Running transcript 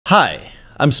Hi,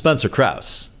 I'm Spencer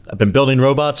Krause. I've been building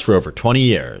robots for over 20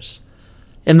 years.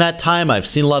 In that time, I've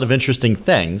seen a lot of interesting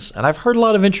things, and I've heard a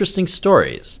lot of interesting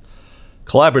stories.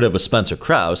 Collaborative with Spencer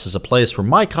Krause is a place where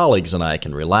my colleagues and I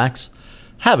can relax,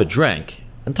 have a drink,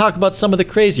 and talk about some of the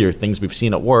crazier things we've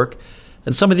seen at work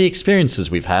and some of the experiences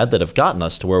we've had that have gotten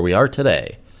us to where we are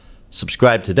today.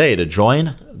 Subscribe today to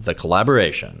join the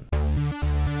collaboration.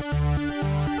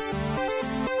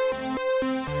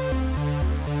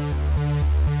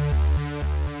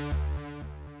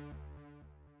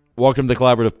 Welcome to the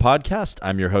Collaborative Podcast.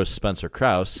 I'm your host, Spencer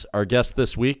Krause. Our guest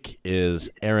this week is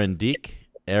Aaron Diek.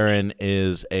 Aaron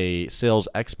is a sales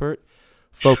expert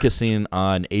focusing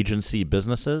on agency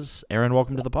businesses. Aaron,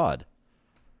 welcome to the pod.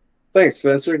 Thanks,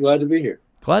 Spencer. Glad to be here.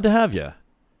 Glad to have you.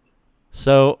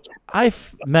 So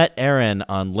I've met Aaron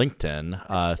on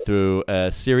LinkedIn through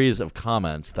a series of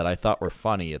comments that I thought were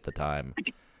funny at the time,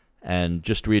 and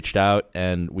just reached out,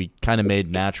 and we kind of made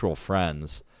natural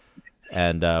friends.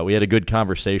 And we had a good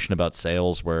conversation about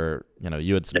sales where,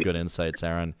 you had some good insights,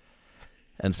 Aaron.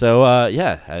 And so,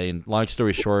 long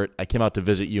story short, I came out to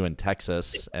visit you in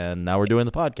Texas, and now we're doing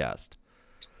the podcast.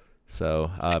 So,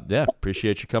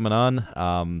 appreciate you coming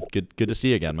on. Good to see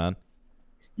you again, man.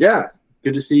 Yeah,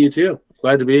 good to see you too.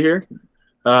 Glad to be here.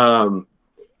 I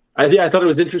thought it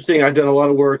was interesting. I've done a lot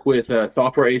of work with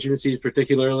software agencies,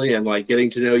 particularly, and like getting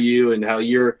to know you and how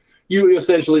you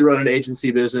essentially run an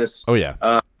agency business. Oh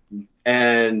yeah.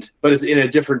 But it's in a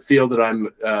different field that I'm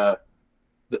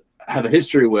have a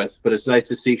history with. But it's nice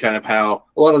to see kind of how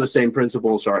a lot of the same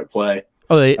principles are at play.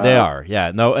 Oh, they are.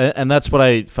 Yeah. No, and that's what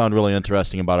I found really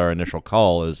interesting about our initial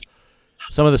call is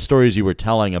some of the stories you were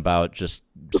telling about just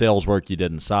sales work you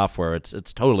did in software.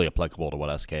 It's totally applicable to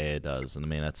what SKA does, and I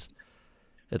mean it's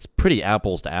pretty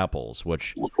apples to apples.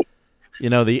 Which,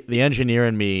 the engineer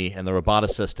in me and the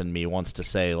roboticist in me wants to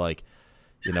say like,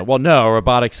 well, no,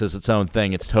 robotics is its own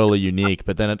thing. It's totally unique.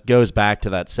 But then it goes back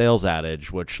to that sales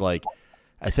adage, which, like,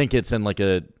 I think it's in, like,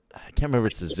 I can't remember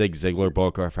if it's a Zig Ziglar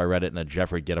book or if I read it in a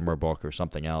Jeffrey Gitomer book or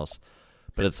something else.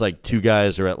 But it's like two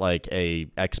guys are at, like, a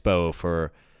expo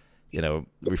for,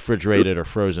 refrigerated or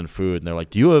frozen food. And they're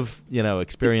like, do you have,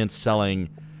 experience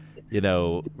selling,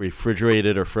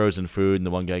 refrigerated or frozen food? And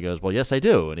the one guy goes, well, yes, I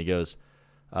do. And he goes,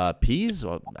 peas?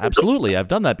 Well, absolutely. I've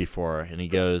done that before. And he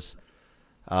goes,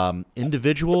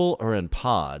 individual or in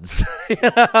pods?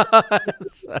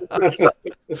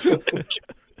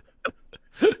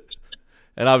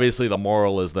 And obviously the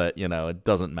moral is that, it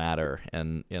doesn't matter,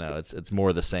 and, it's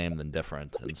more the same than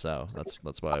different. And so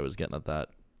that's why I was getting at that.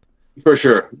 For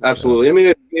sure. Absolutely. I mean,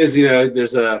 it is,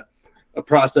 there's a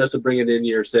process of bringing in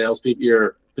your salespeople,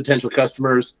 your potential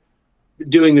customers,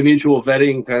 doing the mutual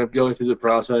vetting, kind of going through the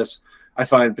process. I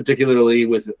find particularly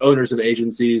with owners of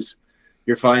agencies,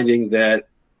 you're finding that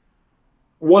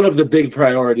one of the big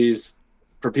priorities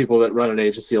for people that run an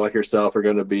agency like yourself are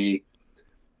going to be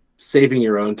saving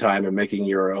your own time and making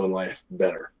your own life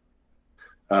better,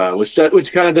 which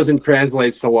kind of doesn't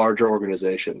translate to larger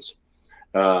organizations.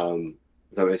 If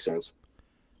that makes sense.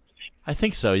 I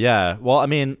think so, yeah. Well, I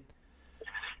mean,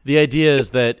 the idea is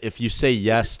that if you say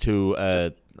yes to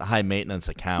a high maintenance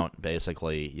account,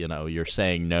 basically, you're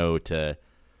saying no to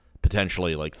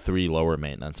potentially like 3 lower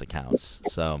maintenance accounts.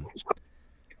 So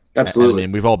absolutely. I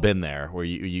mean, we've all been there where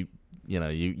you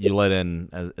let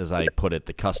in, as I put it,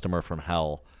 the customer from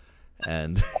hell,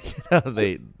 and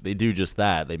they do just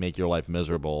that. They make your life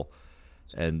miserable,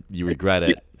 and you regret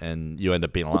it, and you end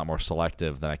up being a lot more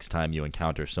selective the next time you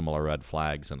encounter similar red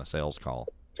flags in a sales call.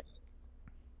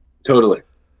 Totally.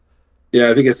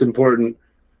 Yeah, I think it's important.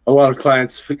 A lot of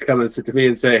clients come and sit to me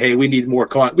and say, "Hey, we need more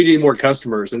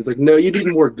customers," and it's like, "No, you need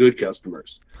more good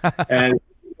customers." And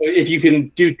if you can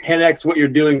do 10x what you're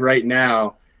doing right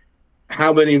now,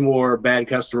 how many more bad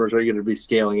customers are you going to be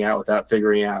scaling out without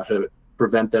figuring out how to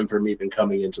prevent them from even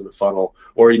coming into the funnel,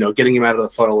 or getting them out of the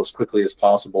funnel as quickly as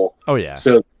possible? Oh yeah.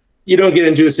 So you don't get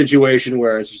into a situation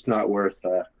where it's just not worth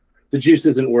the juice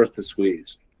isn't worth the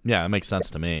squeeze. Yeah, it makes sense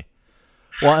to me.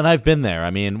 Well, and I've been there. I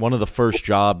mean, one of the first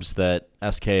jobs that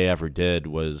SKA ever did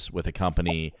was with a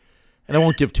company, and I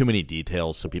won't give too many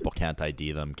details so people can't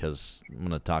ID them because I'm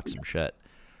going to talk some shit.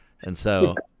 And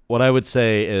so what I would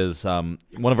say is one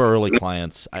of our early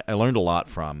clients I learned a lot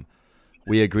from.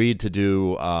 We agreed to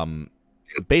do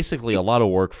basically a lot of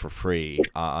work for free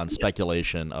on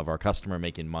speculation of our customer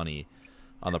making money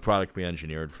on the product we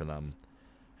engineered for them.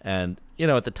 And,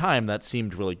 at the time that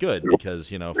seemed really good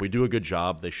because, if we do a good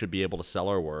job, they should be able to sell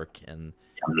our work and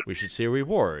we should see a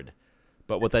reward.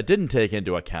 But what that didn't take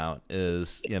into account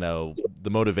is, the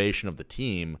motivation of the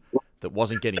team that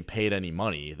wasn't getting paid any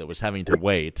money, that was having to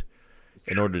wait,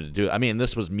 in order to do it. I mean,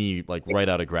 this was me like right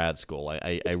out of grad school.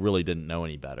 I really didn't know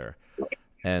any better.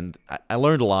 And I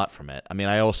learned a lot from it. I mean,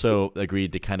 I also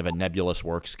agreed to kind of a nebulous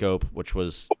work scope, which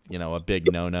was, a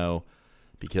big no-no,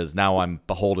 because now I'm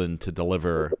beholden to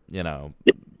deliver,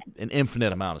 an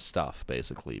infinite amount of stuff,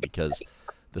 basically, because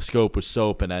the scope was so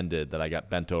open-ended that I got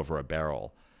bent over a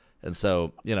barrel. And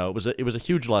so, it was a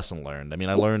huge lesson learned. I mean,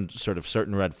 I learned sort of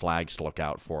certain red flags to look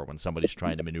out for when somebody's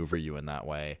trying to maneuver you in that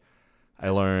way. I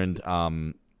learned,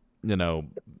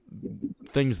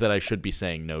 things that I should be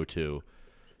saying no to.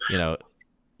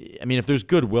 I mean, if there's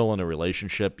goodwill in a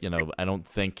relationship, I don't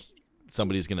think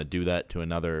somebody's going to do that to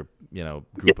another,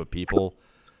 group of people.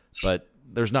 But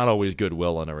there's not always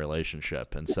goodwill in a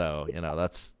relationship. And so,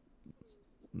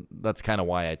 that's kind of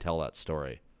why I tell that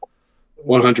story.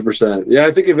 100%. Yeah,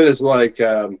 I think of it as like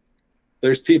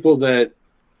there's people that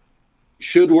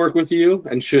should work with you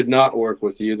and should not work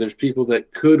with you. There's people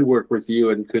that could work with you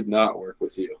and could not work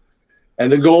with you.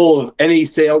 And the goal of any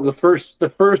sale, the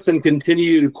first and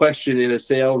continued question in a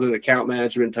sales and account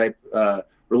management type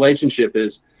relationship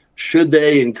is, should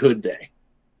they and could they?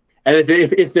 And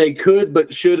if they could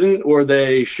but shouldn't, or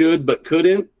they should but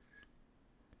couldn't,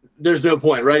 there's no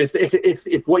point, right?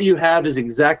 If what you have is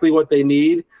exactly what they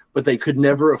need, but they could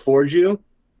never afford you,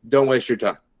 don't waste your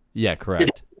time. Yeah, correct.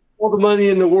 If all the money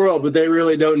in the world, but they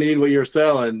really don't need what you're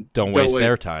selling, don't waste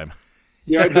their time.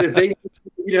 Yeah, but if they,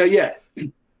 yeah.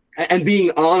 And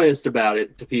being honest about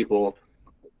it to people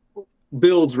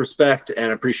builds respect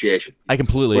and appreciation. I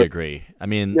completely agree. I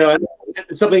mean,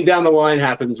 something down the line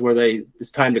happens where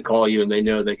it's time to call you and they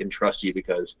know they can trust you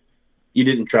because you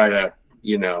didn't try to,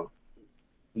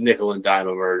 nickel and dime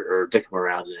them or dick them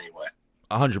around in any way.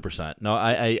 100%. No,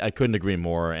 I couldn't agree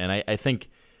more. And I think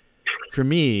for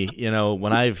me,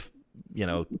 when I've,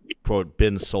 quote,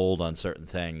 been sold on certain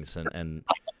things and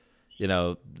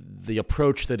the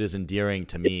approach that is endearing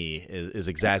to me is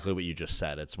exactly what you just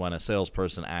said. It's when a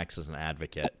salesperson acts as an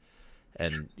advocate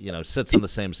and, sits on the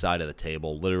same side of the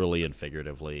table, literally and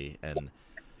figuratively, and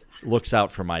looks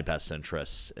out for my best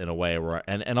interests in a way where,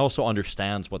 and also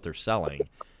understands what they're selling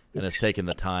and has taken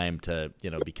the time to,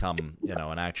 become,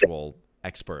 an actual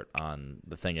expert on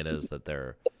the thing it is that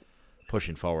they're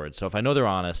pushing forward. So if I know they're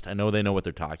honest, I know they know what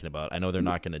they're talking about. I know they're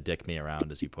not going to dick me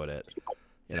around, as you put it.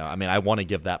 I want to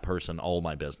give that person all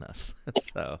my business.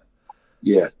 So,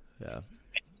 yeah,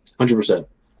 100%.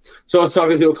 So I was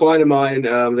talking to a client of mine.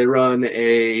 They run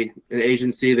an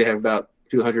agency. They have about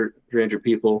 200, 300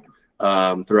 people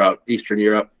throughout Eastern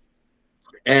Europe,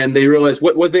 and they realized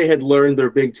what they had learned. Their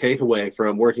big takeaway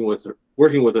from working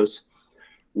with us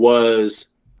was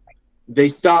they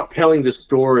stopped telling the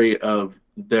story of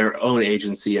their own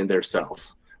agency and their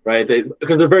self. Right,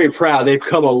 because they're very proud. They've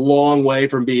come a long way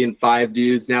from being 5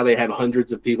 dudes. Now they have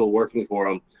hundreds of people working for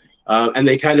them, and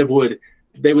they kind of would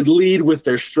lead with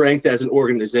their strength as an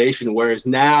organization. Whereas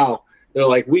now they're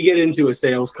like, we get into a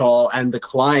sales call and the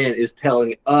client is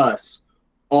telling us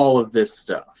all of this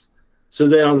stuff. So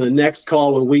then on the next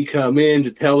call, when we come in to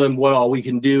tell them what all we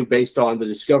can do based on the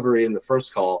discovery in the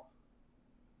first call,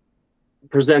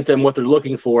 present them what they're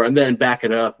looking for, and then back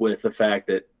it up with the fact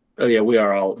that, oh yeah,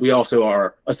 we also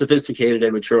are a sophisticated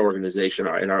and mature organization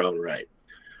in our own right.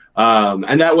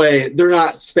 And that way they're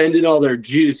not spending all their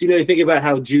juice. You think about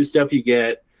how juiced up you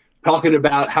get talking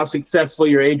about how successful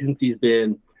your agency's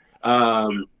been.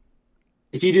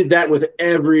 If you did that with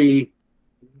every,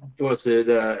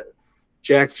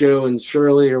 Jack, Joe, and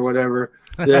Shirley or whatever,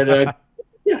 then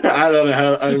I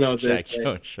don't know. Jack,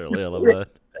 Joe, and Shirley, I love that.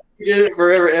 You did it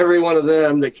for every one of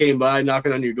them that came by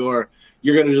knocking on your door.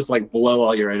 You're going to just like blow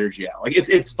all your energy out. Like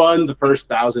it's fun the first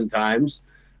 1,000 times.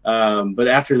 But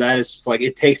after that, it's just like,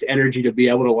 it takes energy to be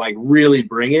able to like really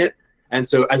bring it. And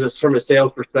so from a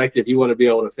sales perspective, you want to be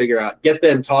able to figure out, get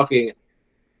them talking.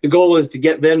 The goal is to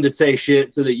get them to say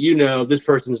shit so that, this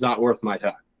person's not worth my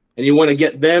time. And you want to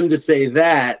get them to say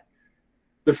that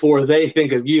before they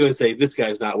think of you and say, this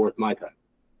guy's not worth my time.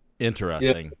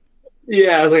 Interesting.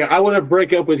 Yeah. I was like, I want to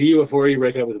break up with you before you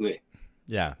break up with me.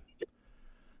 Yeah.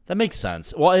 That makes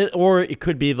sense. Well, or it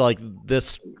could be like,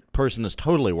 this person is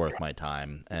totally worth my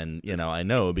time. And, I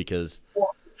know because...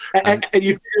 And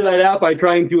you figure that out by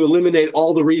trying to eliminate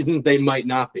all the reasons they might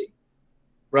not be,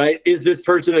 right? Is this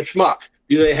person a schmuck?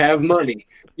 Do they have money?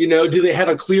 Do they have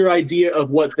a clear idea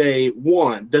of what they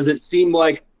want? Does it seem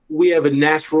like we have a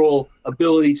natural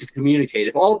ability to communicate?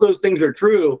 If all of those things are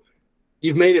true,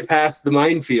 you've made it past the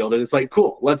minefield. And it's like,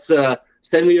 cool, let's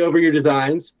send me over your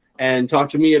designs and talk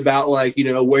to me about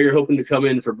where you're hoping to come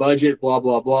in for budget, blah,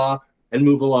 blah, blah, and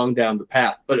move along down the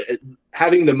path. But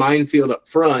having the minefield up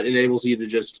front enables you to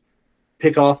just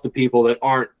pick off the people that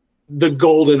aren't the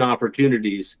golden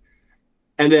opportunities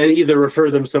and then either refer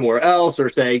them somewhere else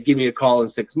or say, give me a call in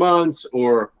 6 months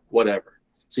or whatever.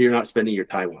 So you're not spending your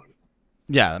time on it.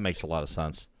 Yeah, that makes a lot of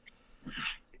sense.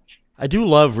 I do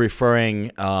love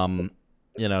referring,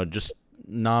 just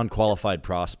non-qualified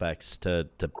prospects to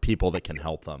people that can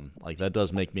help them. Like, that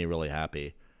does make me really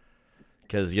happy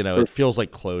because, it feels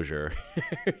like closure.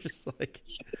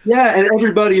 Yeah, and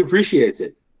everybody appreciates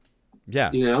it. Yeah.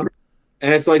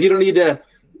 And it's like, you don't need to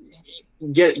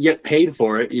get paid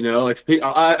for it. Like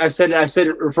I said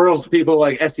referrals to people,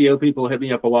 like SEO people hit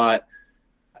me up a lot.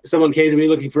 Someone came to me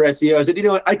looking for SEO. I said, you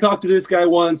know what? I talked to this guy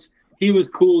once. He was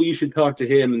cool. You should talk to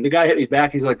him. And the guy hit me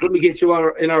back. He's like, let me get you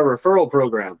in our referral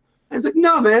program. I was like,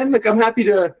 no, man. Like, I'm happy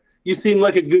to. You seem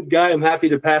like a good guy. I'm happy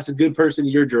to pass a good person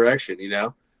in your direction.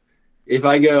 If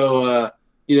I go,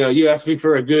 you asked me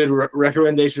for a good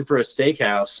recommendation for a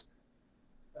steakhouse.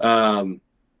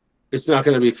 It's not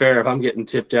going to be fair if I'm getting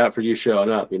tipped out for you showing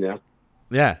up.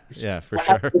 Yeah, for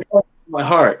sure. My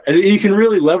heart, and you can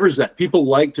really leverage that. People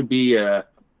like to be a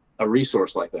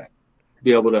resource like that,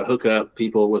 be able to hook up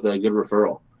people with a good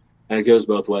referral, and it goes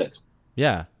both ways.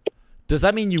 Yeah. Does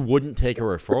that mean you wouldn't take a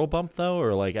referral bump though,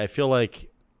 or like I feel like,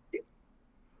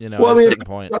 at a certain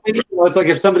point, it's like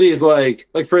if somebody is like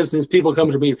for instance, people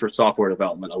come to me for software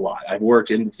development a lot. I've worked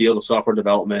in the field of software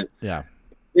development. Yeah.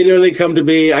 They come to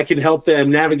me. I can help them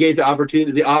navigate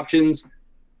the options,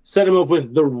 set them up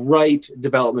with the right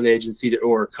development agency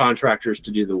or contractors to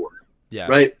do the work. Yeah.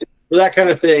 Right. For that kind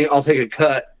of thing, I'll take a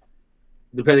cut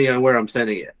depending on where I'm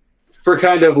sending it. For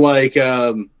kind of like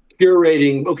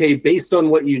curating, okay, based on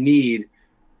what you need,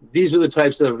 these are the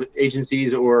types of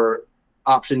agencies or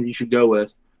options you should go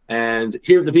with. And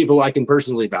here are the people I can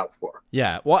personally vouch for.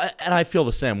 Yeah. Well, and I feel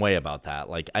the same way about that.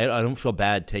 Like, I don't feel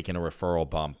bad taking a referral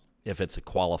bump if it's a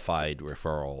qualified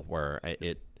referral where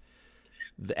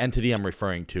the entity I'm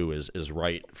referring to is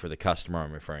right for the customer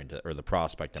I'm referring to, or the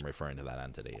prospect I'm referring to that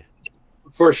entity.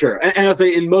 For sure. And I'll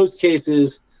say in most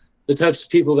cases, the types of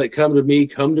people that come to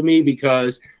me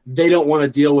because they don't want to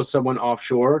deal with someone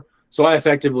offshore. So I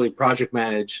effectively project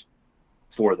manage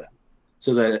for them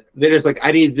so that they're just like,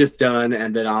 I need this done,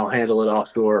 and then I'll handle it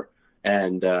offshore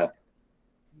and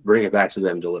bring it back to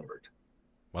them delivered.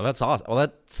 Well, that's awesome. Well,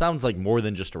 that sounds like more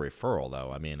than just a referral,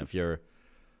 though. I mean, if you're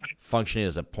functioning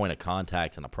as a point of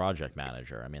contact and a project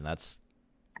manager, I mean, that's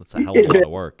a hell of a lot of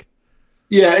work.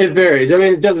 Yeah, it varies. I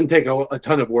mean, it doesn't take a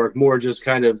ton of work, more just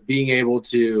kind of being able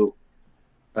to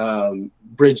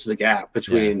bridge the gap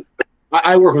between. Yeah.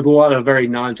 I work with a lot of very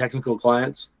non-technical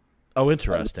clients. Oh,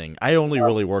 interesting. I only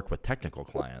really work with technical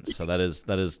clients. So that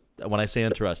is when I say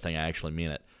interesting, I actually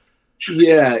mean it.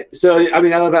 Yeah. So, I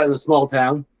mean, I live out in a small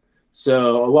town.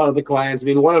 So a lot of the clients, I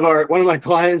mean, one of my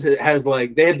clients has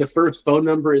they had the first phone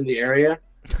number in the area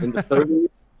in the 30s,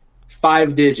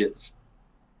 5 digits.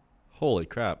 Holy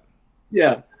crap.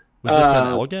 Yeah. Was this in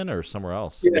Elgin or somewhere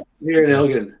else? Yeah, here in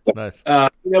Elgin. Nice.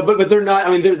 But they're not.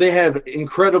 I mean, they have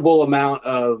incredible amount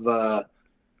of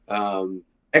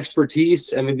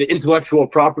expertise. I mean, the intellectual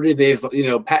property they've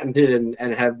patented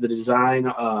and have the design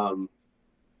on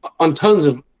tons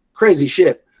of crazy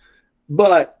shit.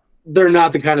 But they're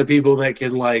not the kind of people that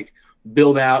can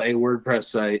build out a WordPress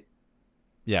site.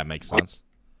 Yeah, it makes sense.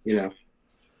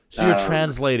 So you're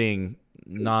translating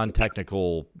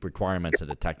non-technical requirements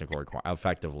into technical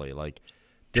effectively, like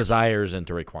desires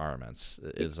into requirements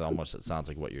is almost, it sounds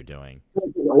like what you're doing.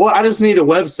 Well, I just need a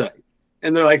website.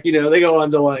 And they're like, they go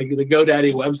onto the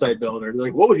GoDaddy website builder. They're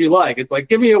like, what would you like? It's like,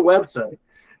 give me a website.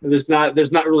 And there's not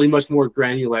really much more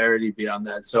granularity beyond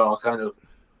that. So I'll kind of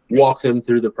walk them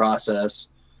through the process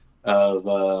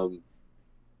of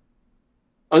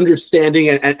understanding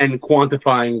and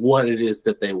quantifying what it is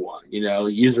that they want,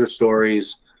 user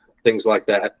stories, things like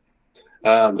that,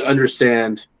 to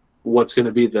understand what's going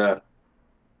to be the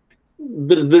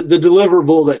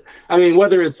deliverable that, I mean,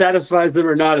 whether it satisfies them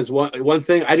or not is one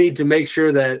thing. I need to make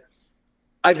sure that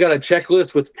I've got a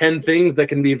checklist with 10 things that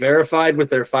can be verified with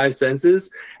their 5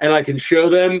 senses, and I can show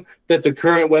them that the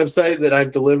current website that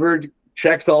I've delivered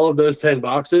checks all of those 10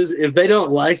 boxes. If they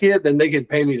don't like it, then they can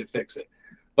pay me to fix it.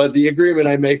 But the agreement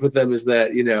I make with them is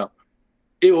that,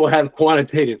 it will have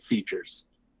quantitative features.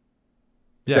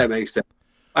 Yeah. If that makes sense.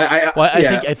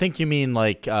 I think you mean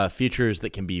features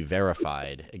that can be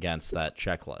verified against that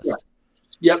checklist. Yeah.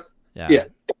 Yep. Yeah.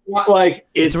 It's not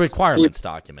it's a requirements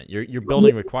document. You're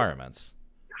building requirements.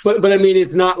 But I mean,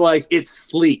 it's not like it's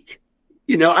sleek.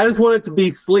 I just want it to be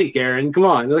sleek, Aaron. Come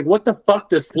on. What the fuck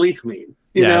does sleek mean?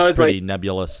 It's pretty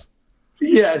nebulous.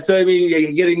 Yeah. So I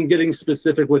mean, getting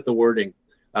specific with the wording,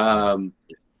 and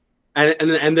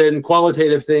then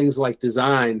qualitative things like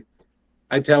design.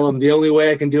 I tell them the only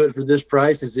way I can do it for this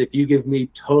price is if you give me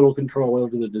total control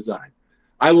over the design.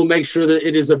 I will make sure that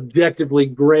it is objectively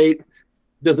great.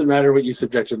 Doesn't matter what you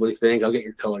subjectively think. I'll get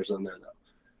your colors on there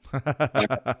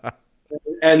though.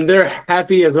 And they're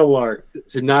happy as a lark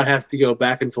to not have to go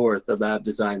back and forth about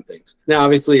design things. Now,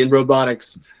 obviously, in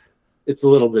robotics, it's a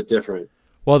little bit different.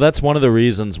 Well, that's one of the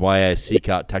reasons why I seek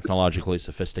out technologically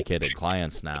sophisticated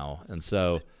clients now. And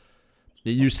so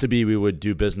it used to be we would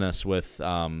do business with,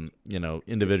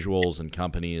 individuals and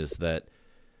companies that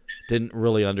didn't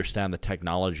really understand the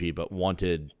technology but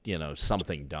wanted,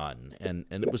 something done. And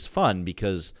it was fun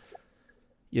because,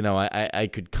 I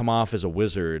could come off as a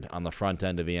wizard on the front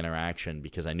end of the interaction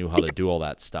because I knew how to do all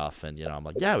that stuff. And, I'm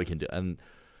like, yeah, we can do it.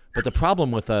 But the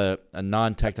problem with a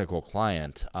non-technical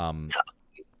client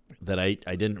that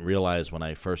I didn't realize when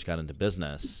I first got into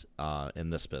business, in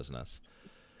this business,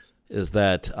 is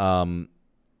that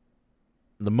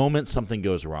the moment something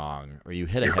goes wrong or you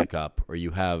hit a hiccup or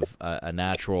you have a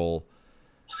natural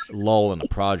lull in a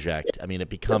project, I mean, it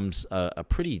becomes a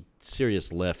pretty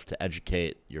serious lift to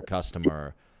educate your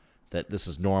customer that this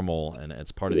is normal and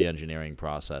it's part of the engineering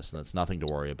process and it's nothing to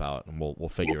worry about and we'll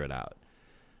figure it out.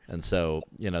 And so,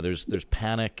 there's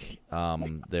panic,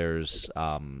 there's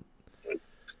doubt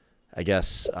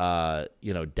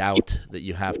that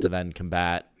you have to then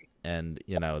combat, and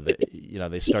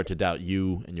they start to doubt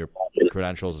you and your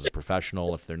credentials as a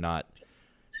professional if they're not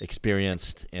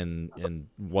experienced in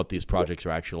what these projects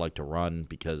are actually like to run,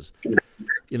 because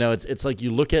it's like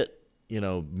you look at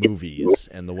movies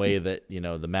and the way that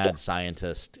the mad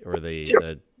scientist or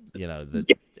the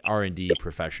R&D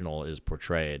professional is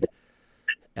portrayed,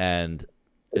 and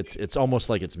it's almost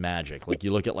like it's magic. Like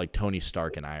you look at like Tony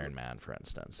Stark and Iron Man, for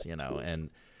instance, and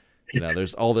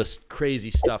there's all this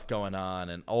crazy stuff going on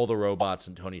and all the robots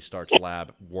in Tony Stark's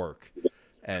lab work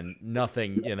and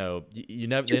nothing,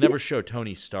 they never show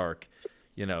Tony Stark,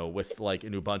 with like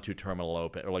an Ubuntu terminal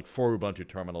open or like 4 Ubuntu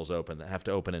terminals open that have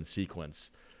to open in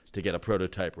sequence to get a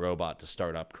prototype robot to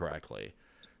start up correctly.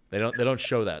 They don't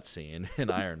show that scene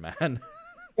in Iron Man.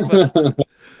 But,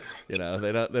 they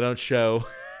don't show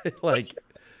like,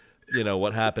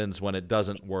 what happens when it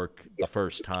doesn't work the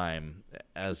first time,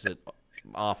 as it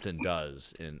often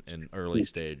does in early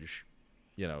stage,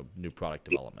 new product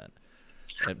development.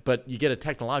 But you get a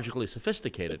technologically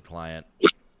sophisticated client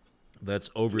that's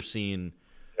overseen,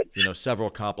 several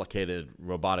complicated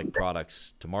robotic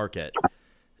products to market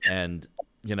and,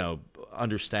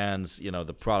 understands,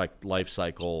 the product life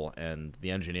cycle and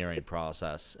the engineering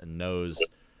process and knows,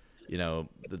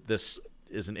 that this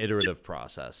is an iterative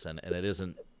process and it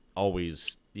isn't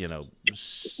always, you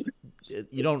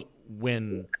don't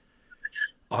win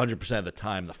 100% of the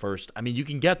time you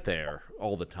can get there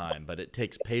all the time, but it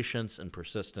takes patience and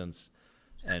persistence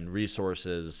and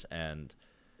resources and,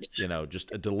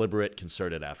 just a deliberate,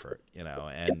 concerted effort,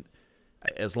 and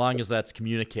as long as that's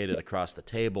communicated across the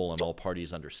table and all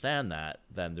parties understand that,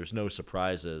 then there's no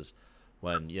surprises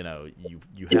when, you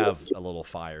have a little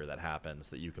fire that happens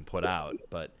that you can put out,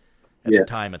 but at the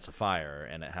time it's a fire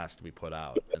and it has to be put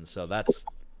out. And so that's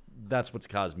what's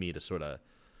caused me to sort of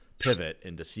pivot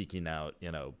into seeking out,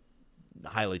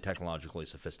 highly technologically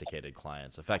sophisticated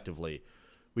clients. Effectively,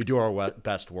 we do our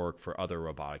best work for other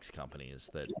robotics companies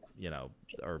that,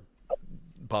 are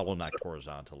bottlenecked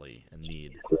horizontally and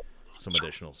need some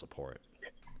additional support.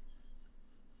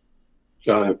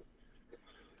 Got it.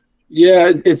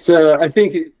 Yeah, it's I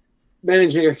think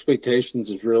managing expectations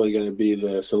is really going to be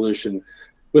the solution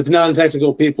with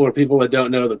non-technical people or people that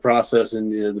don't know the process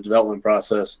and the development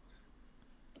process.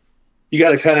 You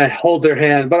got to kind of hold their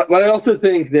hand, but I also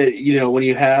think that when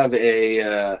you have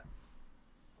a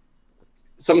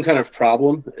some kind of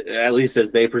problem, at least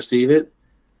as they perceive it,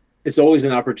 it's always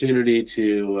an opportunity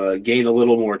to gain a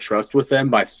little more trust with them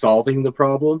by solving the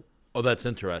problem. Oh, that's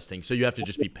interesting. So you have to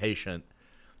just be patient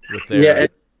with their,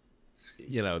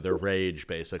 their rage.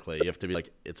 Basically, you have to be like,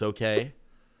 "It's okay,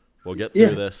 we'll get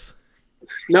through this."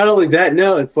 Not only that,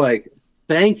 no, it's like,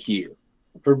 "Thank you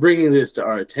for bringing this to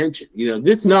our attention."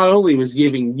 This not only was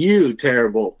giving you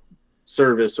terrible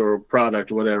service or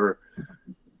product or whatever,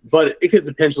 but it could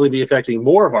potentially be affecting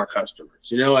more of our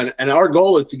customers, and our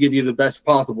goal is to give you the best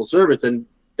possible service. And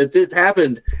if this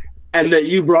happened and that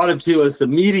you brought it to us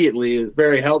immediately is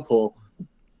very helpful,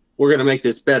 we're going to make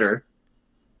this better.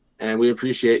 And we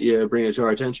appreciate you bringing it to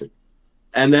our attention.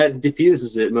 And that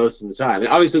diffuses it most of the time. And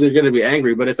obviously they're going to be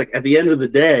angry, but it's like at the end of the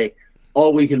day,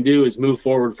 all we can do is move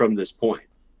forward from this point.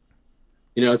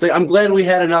 It's like, I'm glad we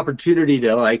had an opportunity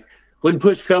to, like, when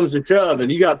push comes to shove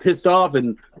and you got pissed off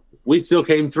and we still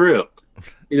came through.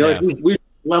 Like we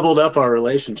leveled up our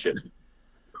relationship.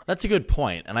 That's a good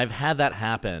point. And I've had that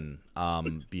happen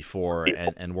before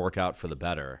and work out for the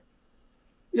better.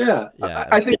 Yeah.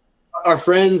 I think our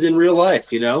friends in real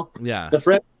life, you know? Yeah. The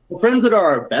friends that are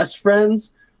our best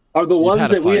friends are the You've ones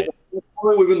had a that fight.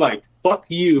 we've been like, fuck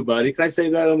you, buddy. Can I say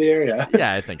that on the air? Yeah.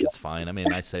 Yeah, I think it's fine. I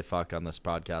mean, I say fuck on this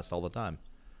podcast all the time.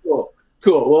 Cool.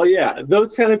 Cool. Well, yeah,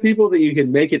 those kind of people that you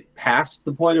can make it past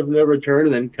the point of no return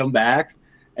and then come back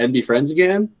and be friends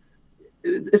again,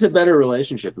 it's a better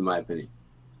relationship, in my opinion.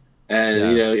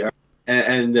 And, Yeah. you know,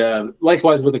 and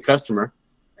likewise with a customer.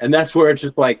 And that's where it's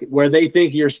just like, where they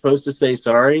think you're supposed to say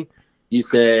sorry, you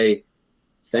say,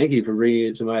 thank you for bringing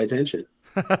it to my attention.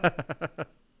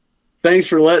 Thanks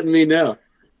for letting me know.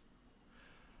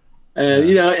 And, Yeah.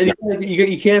 you know, and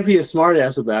you can't be a smart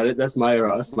ass about it. That's my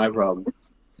problem.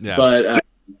 Yeah. But,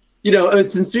 you know, and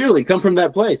sincerely come from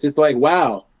that place. It's like,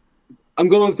 wow, I'm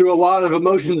going through a lot of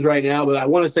emotions right now, but I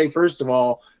want to say, first of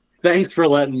all, thanks for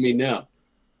letting me know.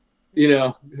 You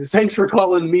know, thanks for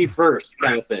calling me first,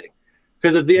 kind of thing.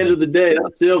 Because at the end of the day,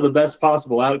 that's still the best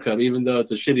possible outcome, even though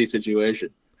it's a shitty situation.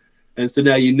 And so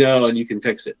now you know and you can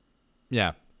fix it.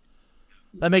 Yeah.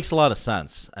 That makes a lot of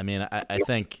sense. I mean, I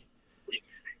think,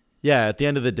 yeah, at the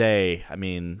end of the day, I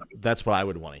mean, that's what I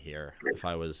would want to hear if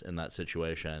I was in that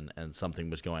situation and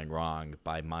something was going wrong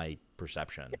by my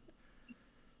perception.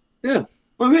 Yeah.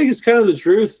 Well, I think it's kind of the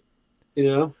truth, you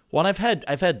know? Well, and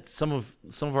I've had some of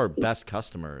our best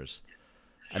customers.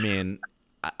 I mean,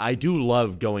 I do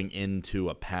love going into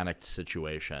a panicked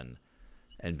situation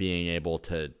and being able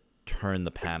to turn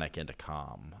the panic into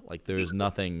calm. Like, there's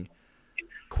nothing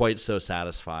quite so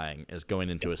satisfying as going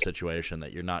into a situation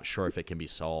that you're not sure if it can be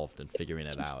solved and figuring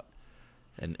it out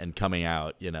and coming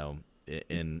out, you know,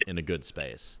 in a good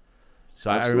space. So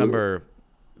absolutely. I remember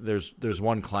there's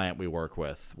one client we work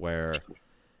with where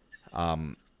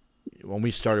when we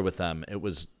started with them, it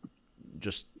was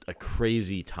just a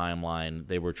crazy timeline.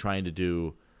 They were trying to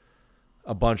do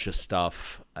a bunch of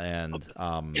stuff, and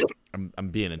I'm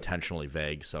being intentionally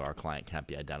vague so our client can't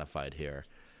be identified here.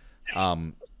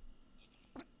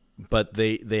 But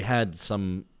they had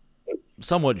some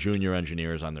somewhat junior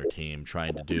engineers on their team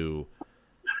trying to do,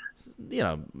 you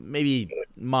know, maybe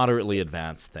moderately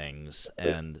advanced things,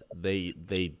 and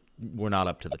they were not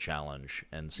up to the challenge.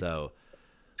 And so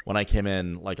when I came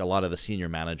in, like, a lot of the senior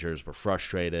managers were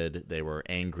frustrated. They were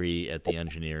angry at the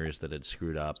engineers that had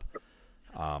screwed up.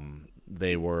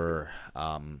 They were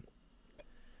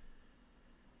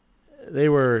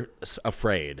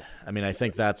afraid. I mean, I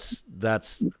think that's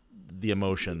the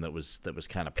emotion that was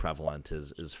kind of prevalent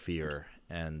is fear.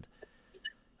 And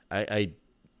I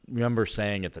remember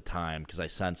saying at the time, because I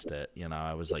sensed it, you know,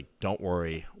 I was like, don't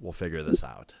worry, we'll figure this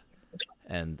out.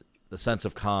 And the sense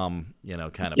of calm, you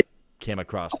know, kind of came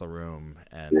across the room,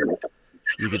 and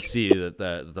you could see that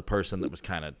the person that was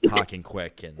kind of talking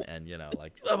quick and you know,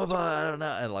 like, blah, blah, blah, I don't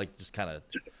know, and like just kind of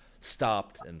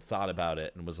stopped and thought about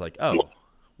it and was like, oh,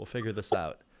 we'll figure this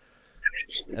out.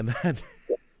 And then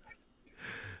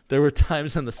there were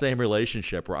times in the same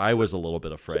relationship where I was a little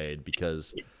bit afraid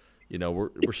because, you know,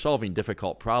 we're solving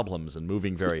difficult problems and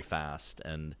moving very fast,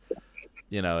 and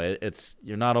you know, it's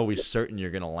you're not always certain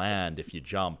you're going to land if you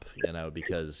jump, you know,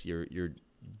 because you're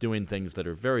doing things that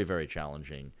are very, very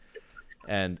challenging.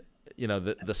 And, you know,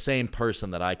 the same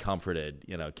person that I comforted,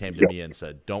 you know, came to me and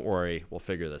said, don't worry, we'll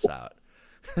figure this out.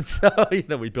 And so, you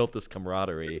know, we built this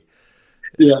camaraderie,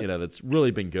 you know, that's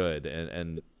really been good.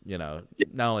 And, you know,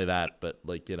 not only that, but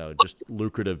like, you know, just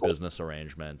lucrative business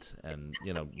arrangement and,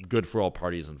 you know, good for all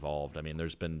parties involved. I mean,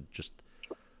 there's been just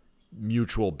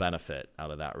mutual benefit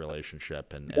out of that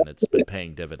relationship, and it's been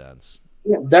paying dividends.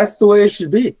 Yeah, that's the way it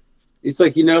should be. It's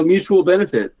like, you know, mutual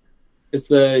benefit. It's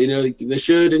the, you know, the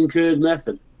should and could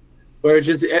method, where it's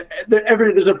just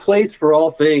there's a place for all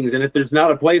things, and if there's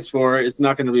not a place for it, it's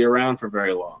not going to be around for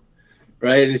very long,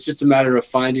 right? And it's just a matter of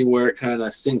finding where it kind of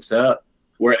syncs up,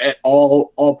 where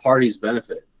all parties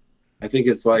benefit. I think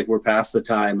it's like we're past the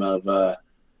time of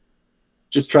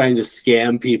just trying to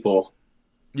scam people.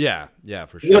 Yeah,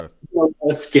 for sure.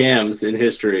 Scams in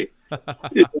history.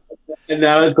 And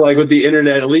now it's like with the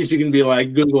internet, at least you can be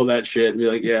like, Google that shit and be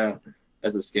like, yeah,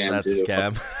 that's a scam. That's too. a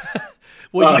scam.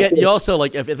 Well, you also,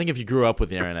 like, I think if you grew up with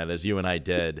the internet, as you and I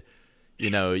did, you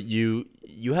know, you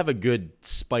have a good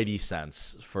spidey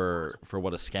sense for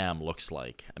what a scam looks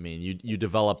like. I mean, you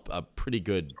develop a pretty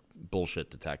good bullshit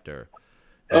detector.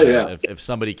 Oh, yeah. If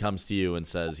somebody comes to you and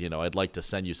says, you know, I'd like to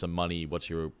send you some money, what's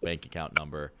your bank account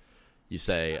number? You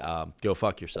say, go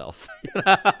fuck yourself. You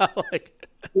know? Like,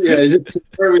 yeah, just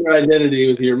confirm your identity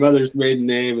with your mother's maiden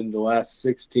name and the last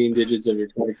 16 digits of your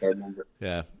credit card number.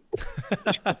 Yeah.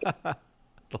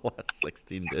 The last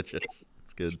 16 digits.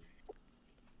 It's good.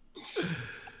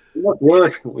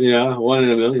 Work, yeah, 1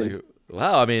 in a million.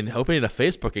 Wow, I mean, opening a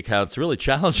Facebook account's really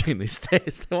challenging these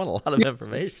days. They want a lot of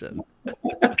information.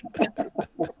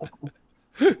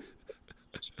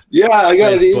 Yeah, I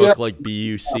got an email. Facebook, like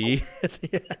BUC at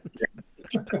the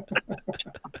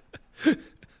end.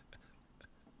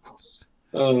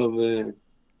 Oh man.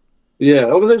 Yeah.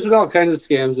 Oh, there's been all kinds of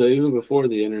scams though, even before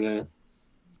the internet.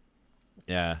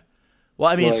 Yeah. Well,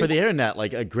 I mean, for Like, the internet,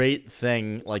 like a great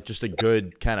thing, like just a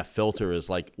good kind of filter is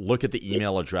like look at the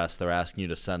email address they're asking you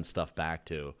to send stuff back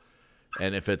to.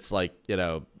 And if it's like,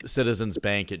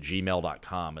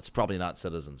 citizensbank@gmail.com, it's probably not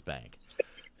Citizens Bank.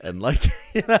 And like,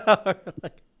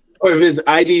 like, or if it's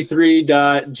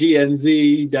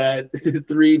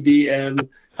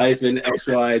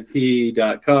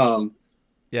id3.gnz.3dm-xyp.com,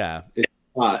 yeah. it's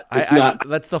not. It's not.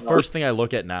 That's the first thing I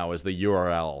look at now is the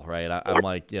URL, right? I'm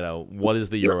like, what is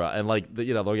the URL? And like,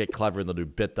 they'll get clever and they'll do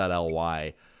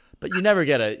bit.ly, but you never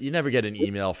get an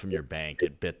email from your bank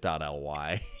at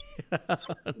bit.ly.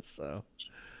 So,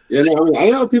 I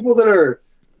know people that are.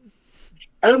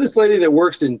 I know this lady that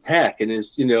works in tech and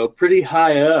is, pretty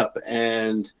high up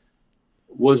and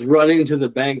was running to the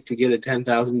bank to get a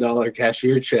 $10,000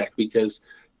 cashier check because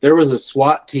there was a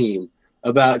SWAT team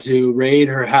about to raid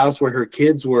her house where her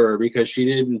kids were because she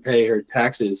didn't pay her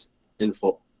taxes in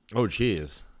full. oh,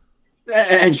 geez.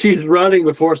 And she's running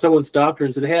before someone stopped her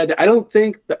and said, "Hey, I don't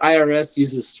think the IRS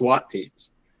uses SWAT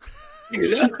teams."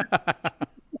 Let's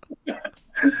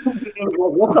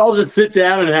all just sit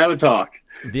down and have a talk.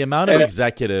 The amount of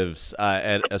executives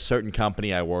at a certain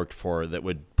company I worked for that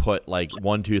would put like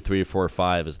 1, 2, 3, 4,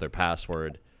 5 as their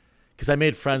password, because I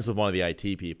made friends with one of the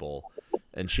IT people,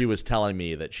 and she was telling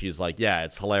me that she's like, yeah,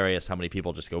 it's hilarious how many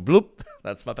people just go bloop.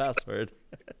 That's my password.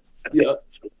 Yeah.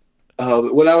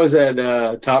 When I was at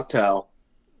TopTal,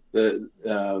 the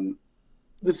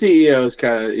CEO is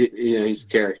kind of, he's a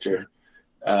character.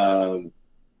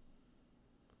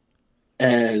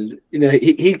 And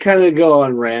he'd kind of go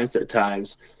on rants at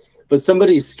times, but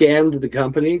somebody scammed the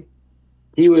company.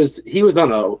 He was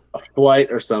on a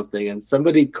flight or something, and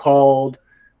somebody called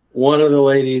one of the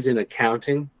ladies in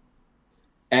accounting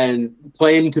and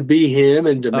claimed to be him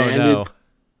and demanded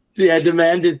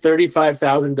demanded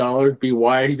 $35,000 be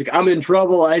wired. He's like, "I'm in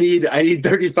trouble. I need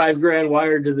 35 grand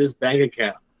wired to this bank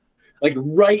account. Like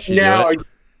right now." Are you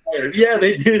wired? Yeah,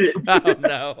 they did it. Oh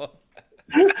no.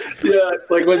 Yeah,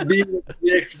 like when being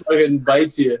fucking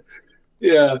bites you.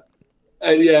 Yeah.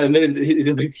 And then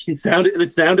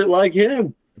it sounded like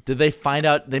him. Did they find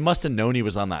out? They must have known he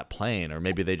was on that plane, or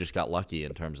maybe they just got lucky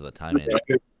in terms of the timing.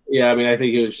 Yeah, I mean, I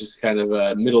think it was just kind of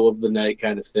a middle of the night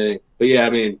kind of thing. But yeah, I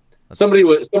mean, somebody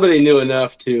knew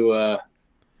enough to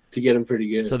get him pretty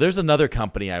good. So there's another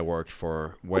company I worked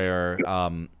for where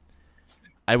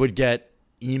I would get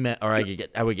email, or I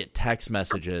would get text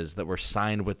messages that were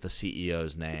signed with the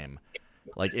CEO's name.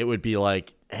 Like it would be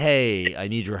like, "Hey, I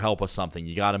need your help with something.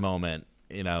 You got a moment?"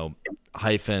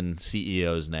 Hyphen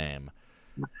CEO's name.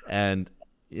 And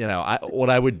what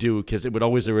I would do, because it would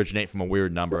always originate from a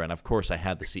weird number, and of course I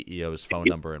had the CEO's phone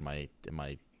number in my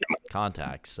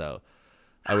contacts, so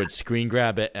I would screen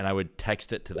grab it and I would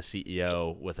text it to the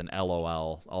CEO with an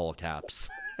LOL, all caps.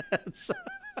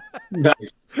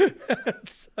 Nice.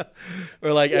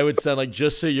 Or like I would send like,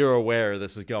 "Just so you're aware,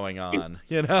 this is going on."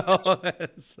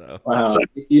 So. Wow,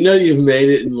 you've made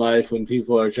it in life when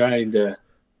people are trying to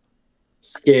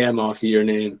scam off of your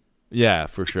name. Yeah,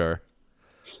 for sure.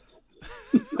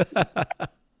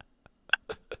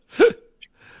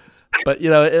 But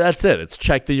that's it. It's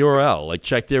check the URL, like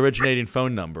check the originating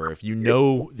phone number. If you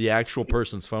know the actual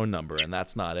person's phone number and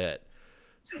that's not it,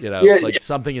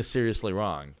 something is seriously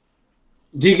wrong.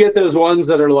 Do you get those ones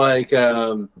that are like,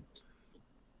 you'd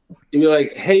be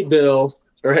like, "Hey Bill,"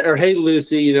 or "Hey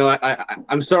Lucy,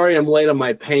 I'm sorry I'm late on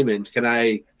my payment. Can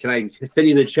I send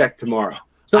you the check tomorrow?"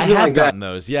 Something I have like gotten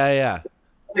those. Yeah.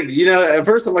 At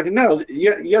first I'm like, "No,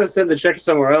 you got to send the check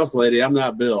somewhere else, lady. I'm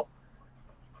not Bill."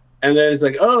 And then it's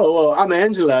like, "Oh, well, I'm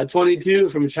Angela, 22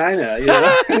 from China," And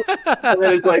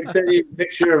then it's like send you a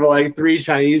picture of like 3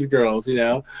 Chinese girls,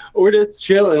 We're just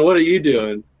chilling. What are you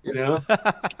doing?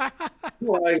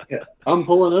 Like, "I'm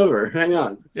pulling over. Hang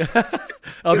on."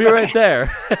 I'll be right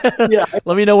there. Yeah.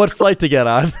 Let me know what flight to get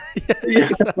on. Yeah.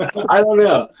 I don't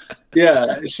know.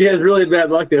 Yeah, she has really bad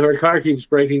luck that her car keeps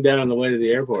breaking down on the way to the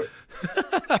airport.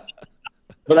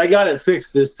 But I got it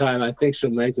fixed this time. I think she'll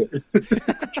make it.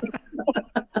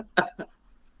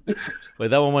 Wait,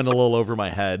 that one went a little over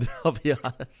my head. I'll be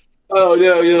honest. Oh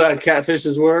no, how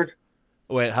catfishes work?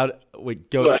 Wait,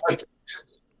 go.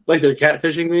 Like they're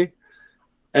catfishing me?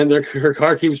 and her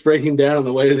car keeps breaking down on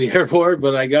the way to the airport,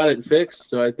 but I got it fixed,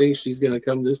 so I think she's going to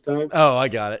come this time. Oh, I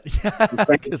got it.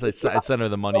 Because I sent her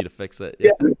the money to fix it.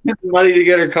 Yeah, money to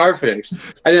get her car fixed.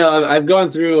 I know I've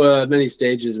gone through many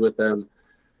stages with them.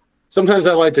 Sometimes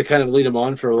I like to kind of lead them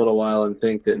on for a little while and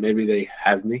think that maybe they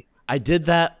have me. I did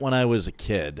that when I was a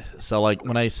kid. So, like,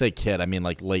 when I say kid, I mean,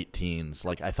 like, late teens.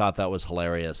 Like, I thought that was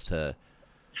hilarious to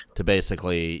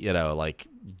basically, you know, like,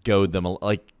 goad them.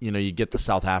 Like, you know, you get the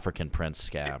South African Prince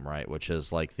scam, right? Which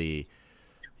is like the,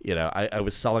 you know, I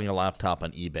was selling a laptop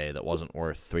on eBay that wasn't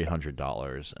worth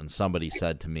 $300. And somebody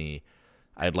said to me,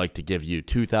 I'd like to give you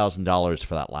 $2,000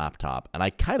 for that laptop. And I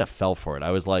kind of fell for it.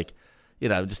 I was like, you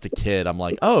know, just a kid. I'm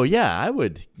like, oh, yeah, I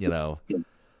would, you know,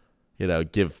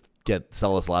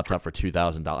 sell this laptop for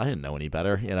 $2,000. I didn't know any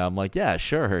better. You know, I'm like, yeah,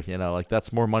 sure. You know, like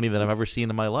that's more money than I've ever seen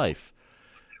in my life.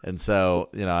 And so,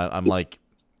 you know, I'm like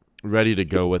ready to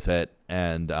go with it.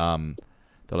 And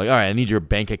they're like, all right, I need your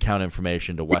bank account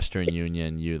information to Western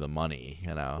Union you the money,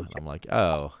 you know. And I'm like,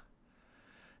 oh.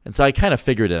 And so I kind of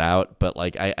figured it out, but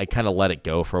like I kind of let it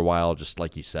go for a while, just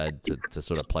like you said, to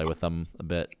sort of play with them a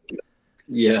bit.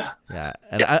 Yeah. Yeah.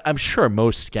 And I'm sure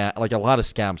like a lot of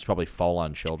scams probably fall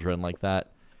on children like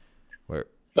that. Where,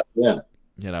 yeah,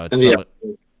 you know, it's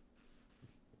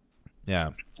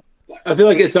yeah. I feel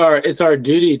like it's our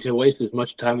duty to waste as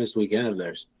much time as we can of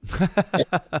theirs.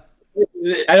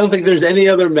 I don't think there's any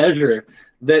other measure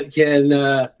that can,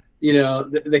 you know,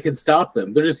 that can stop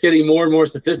them. They're just getting more and more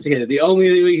sophisticated. The only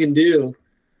thing we can do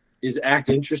is act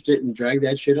interested and drag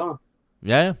that shit on.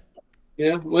 Yeah.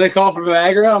 You know, when they call for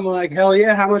Viagra, I'm like, hell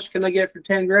yeah, how much can I get for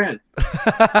 10 grand?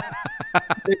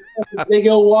 They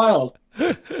go wild.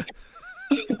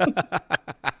 It's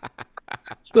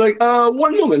like,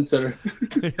 1 moment, sir.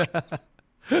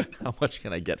 How much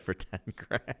can I get for 10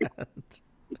 grand?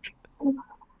 I'm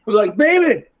like,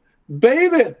 baby,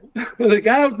 the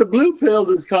guy with the blue pills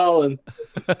is calling.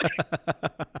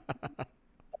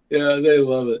 Yeah, they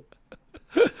love it.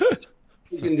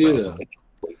 You can do awesome. That.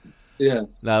 Yeah.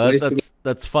 No,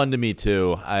 that's fun to me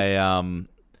too. I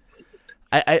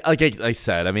like I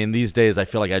said, I mean, these days I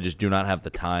feel like I just do not have the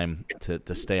time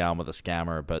to stay on with a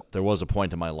scammer. But there was a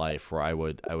point in my life where I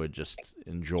would just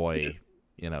enjoy,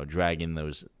 you know, dragging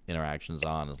those interactions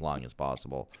on as long as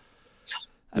possible.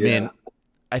 I mean,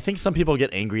 I think some people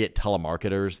get angry at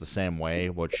telemarketers the same way,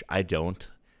 which I don't.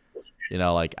 You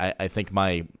know, like I think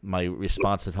my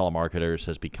response to telemarketers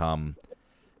has become,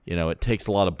 you know, it takes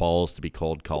a lot of balls to be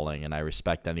cold calling, and I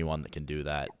respect anyone that can do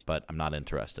that, but I'm not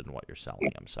interested in what you're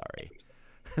selling. I'm sorry.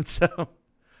 And so,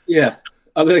 yeah,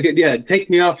 I'm like, yeah, take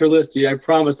me off your list, dude. I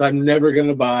promise I'm never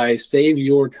gonna buy. Save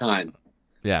your time.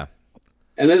 Yeah.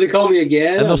 And then they call me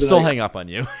again, and they'll still hang up on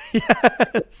you.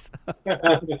 Yes.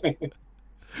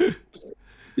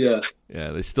 Yeah.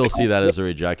 Yeah, they still see that as a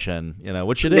rejection, you know,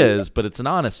 which it is, but it's an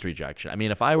honest rejection. I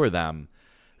mean, if I were them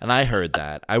and I heard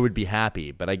that, I would be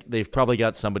happy, but they've probably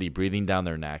got somebody breathing down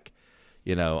their neck,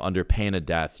 you know, under pain of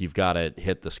death. You've got to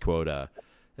hit this quota.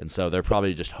 And so they're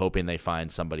probably just hoping they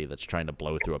find somebody that's trying to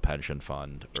blow through a pension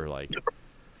fund or like,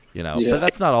 you know, but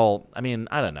that's not all. I mean,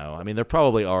 I don't know. I mean, there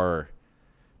probably are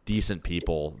decent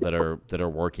people that are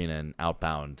working in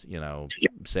outbound, you know,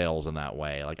 sales in that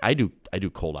way. Like I do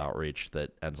cold outreach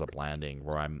that ends up landing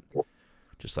where I'm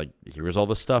just like, here's all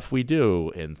the stuff we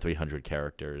do in 300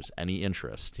 characters. Any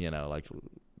interest, you know, like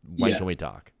when can we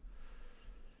talk?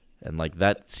 And like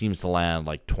that seems to land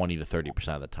like 20 to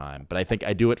 30% of the time. But I think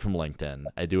I do it from LinkedIn.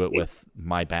 I do it with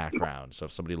my background. So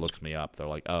if somebody looks me up, they're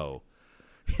like, oh,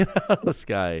 you know, this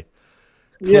guy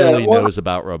clearly knows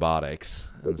about robotics.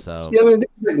 And so I mean,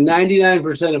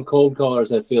 99% of cold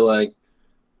callers, I feel like,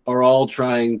 are all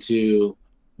trying to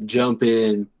jump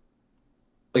in,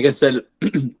 like I said,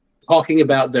 talking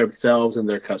about themselves and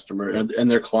their customer and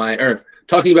their client, or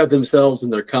talking about themselves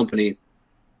and their company,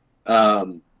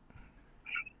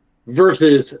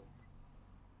 versus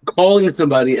calling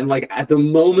somebody and like at the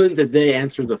moment that they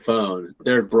answer the phone,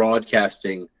 they're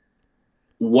broadcasting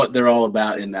what they're all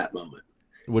about in that moment.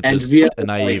 Which is a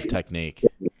naive technique.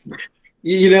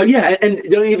 You know, yeah, and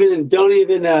don't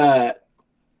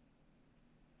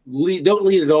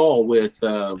lead at all with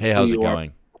hey, how's it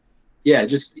going? Yeah,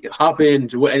 just hop in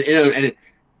to and you know, and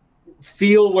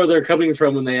feel where they're coming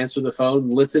from when they answer the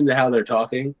phone, listen to how they're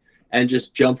talking, and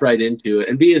just jump right into it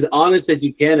and be as honest as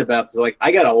you can about it. Like,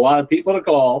 I got a lot of people to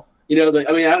call. You know,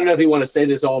 I mean, I don't know if you want to say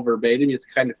this all verbatim. You have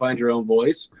to kind of find your own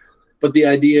voice. But the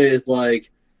idea is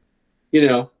like, you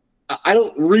know, I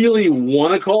don't really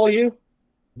want to call you,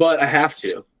 but I have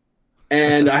to.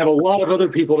 And I have a lot of other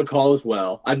people to call as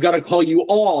well. I've got to call you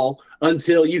all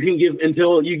until you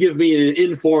give me an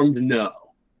informed no.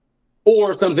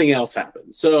 or something else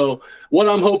happens. So what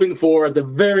I'm hoping for at the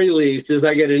very least is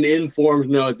I get an informed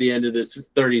no at the end of this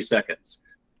 30 seconds.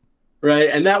 Right.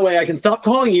 And that way I can stop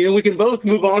calling you and we can both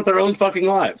move on with our own fucking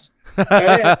lives.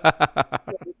 Right?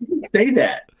 Say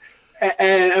that.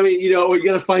 And I mean, you know, you're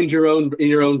going to find your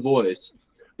own voice.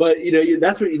 But, you know,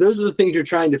 those are the things you're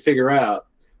trying to figure out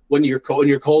when you're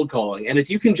cold calling. And if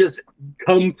you can just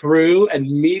come through and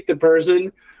meet the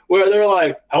person where they're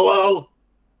like, hello,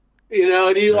 you know,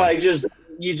 and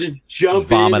you just jump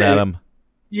vomit in at them.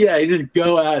 Yeah, you just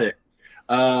go at it.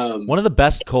 One of the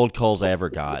best cold calls I ever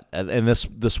got, and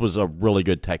this was a really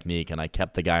good technique, and I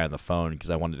kept the guy on the phone because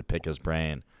I wanted to pick his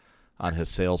brain on his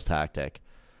sales tactic.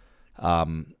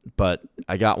 But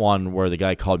I got one where the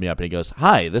guy called me up and he goes,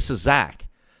 "Hi, this is Zach."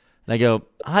 And I go,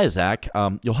 "Hi, Zach.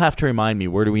 You'll have to remind me,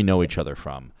 where do we know each other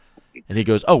from?" And he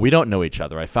goes, "Oh, we don't know each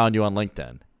other. I found you on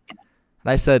LinkedIn." And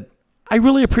I said, "I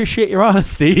really appreciate your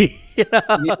honesty." You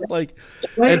know, like,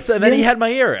 and then he had my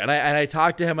ear, and I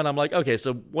talked to him, and I'm like, "Okay,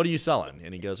 so what are you selling?"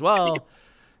 And he goes, "Well,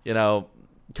 you know,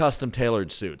 custom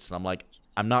tailored suits." And I'm like,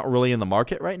 "I'm not really in the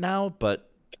market right now, but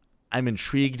I'm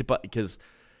intrigued, but because,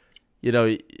 you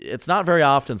know, it's not very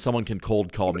often someone can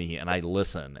cold call me and I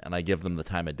listen and I give them the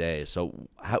time of day. So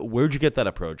where'd you get that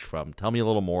approach from? Tell me a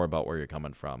little more about where you're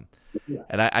coming from." Yeah.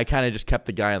 And I kind of just kept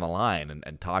the guy on the line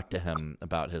and talked to him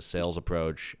about his sales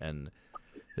approach and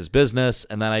his business.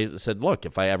 And then I said, "Look,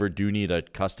 if I ever do need a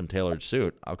custom tailored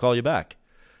suit, I'll call you back."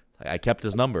 I kept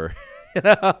his number. You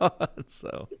know?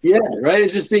 So yeah, right.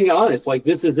 It's just being honest. Like,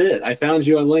 this is it. I found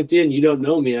you on LinkedIn. You don't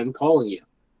know me. I'm calling you.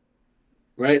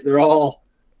 Right? They're all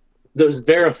those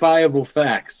verifiable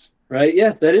facts, right?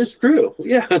 Yeah, that is true.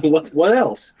 Yeah, what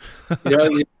else? You know,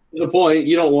 to the point,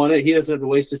 you don't want it. He doesn't have to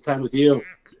waste his time with you.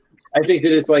 I think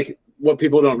that it's like what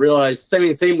people don't realize. Same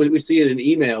we see it in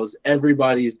emails.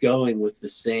 Everybody's going with the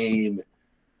same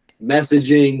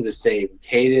messaging, the same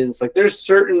cadence. Like, there's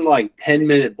certain like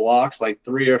 10-minute blocks, like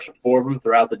 3 or 4 of them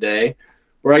throughout the day,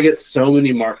 where I get so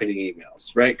many marketing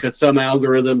emails, right? Because some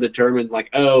algorithm determined like,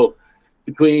 oh,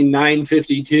 between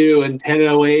 9:52 and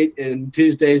 10:08 and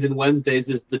Tuesdays and Wednesdays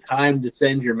is the time to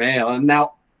send your mail. And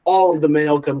now all of the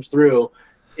mail comes through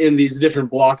in these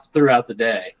different blocks throughout the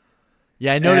day.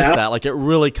 Yeah, I noticed that. Like, it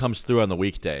really comes through on the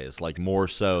weekdays, like more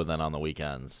so than on the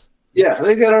weekends. Yeah,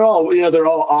 they got it all. You know, they're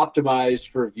all optimized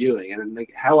for viewing. And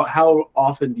like, how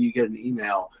often do you get an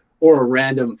email or a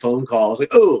random phone call? It's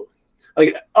like, oh,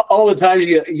 like all the time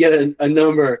you get a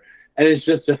number and it's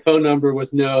just a phone number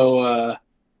with no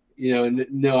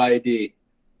no ID.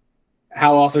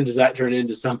 How often does that turn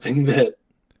into something that,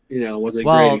 you know, wasn't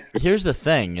great? Well, here's the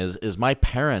thing: is my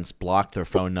parents blocked their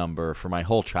phone number for my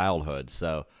whole childhood.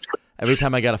 So every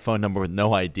time I got a phone number with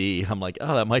no ID, I'm like,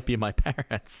 oh, that might be my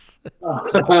parents.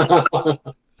 Are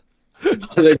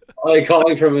they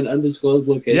calling from an undisclosed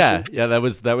location? Yeah, that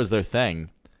was their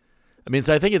thing. I mean,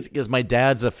 so I think it's because my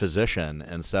dad's a physician,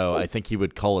 and so I think he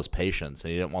would call his patients,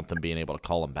 and he didn't want them being able to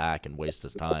call him back and waste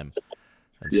his time.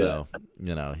 And so,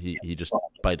 you know, he just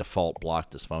by default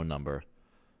blocked his phone number.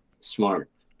 Smart.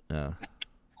 Yeah.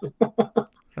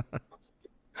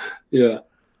 Yeah.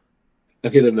 I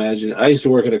can imagine. I used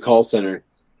to work at a call center,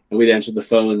 and we'd answer the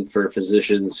phone for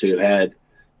physicians who had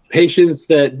patients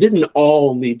that didn't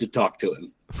all need to talk to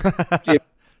him.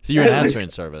 So you're an answering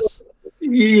service.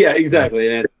 Yeah, exactly.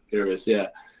 An answering service, yeah.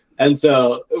 And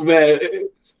so, man,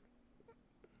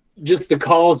 just the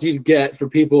calls you'd get for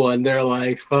people, and they're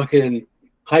like fucking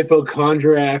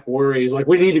hypochondriac worries, like,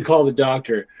 we need to call the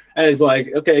doctor. And it's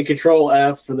like, okay, control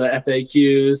F for the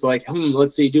FAQs. Like,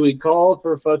 let's see, do we call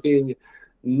for fucking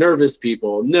nervous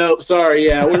people? No, sorry,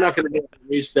 yeah, we're not going to be able to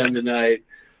reach them tonight.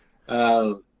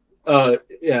 Yeah,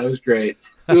 it was great.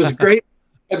 It was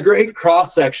a great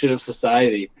cross section of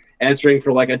society, answering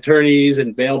for like attorneys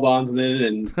and bail bondsmen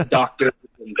and doctors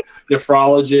and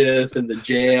nephrologists and the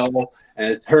jail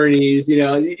and attorneys. You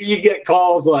know, you get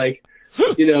calls like,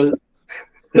 you know,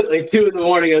 like 2 in the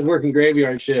morning. I was working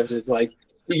graveyard shifts. It's like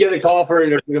you get a call for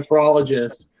a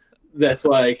nephrologist that's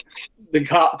like, the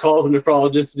cop calls a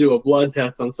nephrologist to do a blood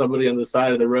test on somebody on the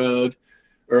side of the road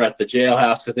or at the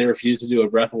jailhouse because they refuse to do a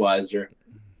breathalyzer.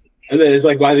 And then it's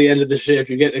like by the end of the shift,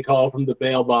 you're getting a call from the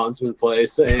bail bondsman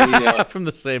place saying, you know, from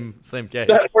the same case.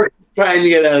 We're trying to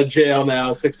get out of jail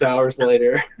now 6 hours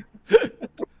later.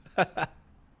 That's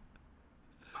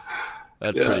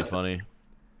pretty funny.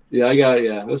 Yeah,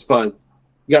 it was fun.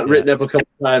 Got written up a couple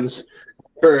times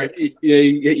for, you know,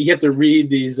 you have to read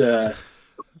these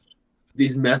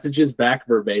messages back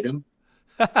verbatim.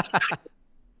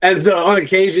 And so on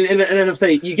occasion, and I'll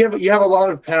say, you have a lot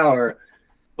of power.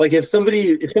 Like if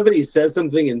somebody says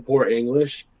something in poor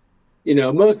English,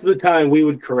 most of the time we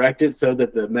would correct it so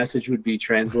that the message would be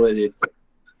translated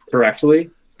correctly.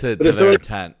 To their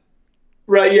intent.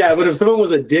 Right, yeah, but if someone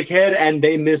was a dickhead and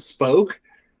they misspoke,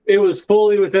 it was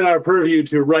fully within our purview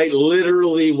to write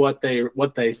literally what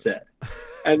they said.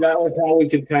 And that was how we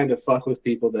could kind of fuck with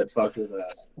people that fucked with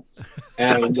us.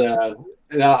 And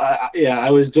I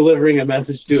was delivering a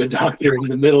message to a doctor in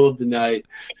the middle of the night.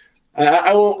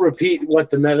 I won't repeat what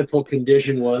the medical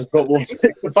condition was, but we'll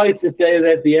suffice to say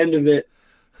that at the end of it,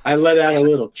 I let out a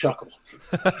little chuckle.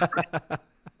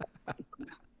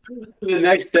 The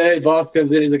next day, boss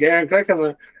comes in. He's like, "Aaron, can I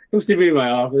come see me in my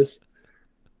office?"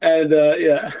 And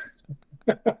yeah,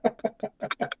 but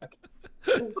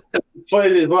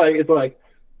it's like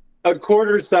a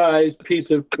quarter-sized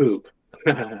piece of poop.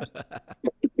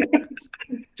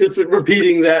 Just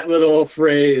repeating that little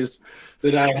phrase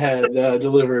that I had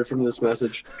delivered from this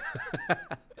message.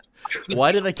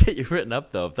 Why did I get you written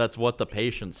up though? If that's what the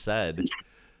patient said.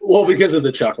 Well, because of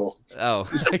the chuckle. Oh,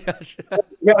 I gotcha.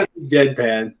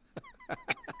 Deadpan.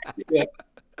 Yeah.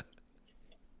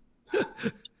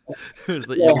 You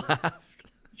laughed.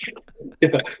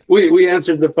 Yeah. We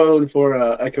answered the phone for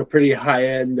a pretty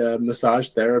high-end massage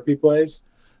therapy place.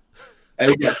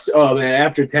 And yes, oh man,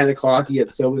 after 10 o'clock, you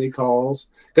get so many calls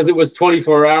because it was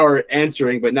 24-hour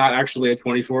answering, but not actually a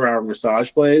 24-hour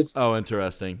massage place. Oh,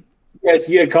 interesting. Yes,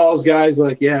 you get calls, guys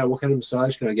like, yeah, what kind of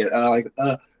massage can I get?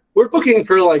 We're booking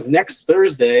for like next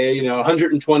Thursday,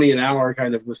 120 an hour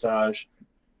kind of massage.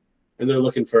 And they're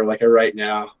looking for like a right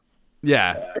now.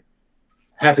 Yeah.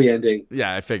 Happy ending.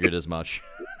 Yeah, I figured as much.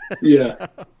 Yeah.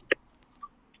 That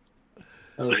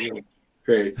was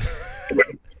great.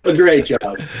 A great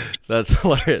job. That's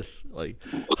hilarious. Like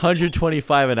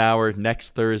 125 an hour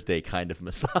next Thursday kind of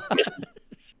massage.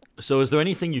 So is there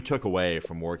anything you took away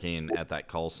from working at that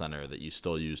call center that you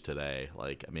still use today?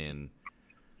 Like, I mean,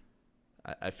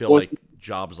 I feel like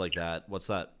jobs like that, what's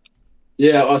that?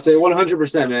 Yeah, I'll say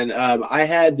 100%, man. I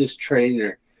had this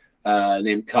trainer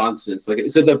named Constance. So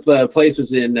the place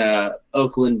was in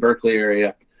Oakland, Berkeley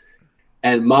area.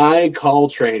 And my call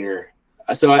trainer,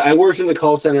 so I worked in the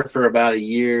call center for about a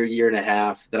year and a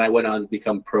half. Then I went on to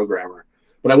become programmer.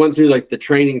 But I went through like the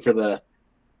training for the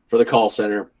call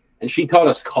center, and she taught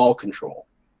us call control.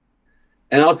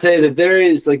 And I'll say that there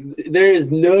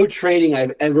is no training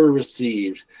I've ever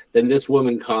received than this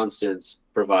woman Constance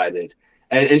provided.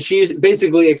 And she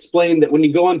basically explained that when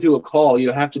you go onto a call,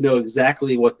 you have to know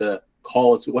exactly what the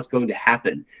call is, what's going to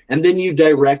happen. And then you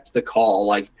direct the call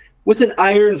like with an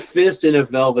iron fist and a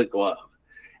velvet glove.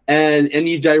 And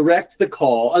you direct the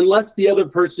call unless the other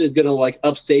person is going to like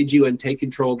upstage you and take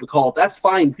control of the call. That's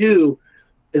fine too,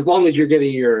 as long as you're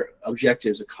getting your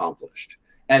objectives accomplished.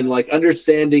 And like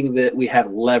understanding that we have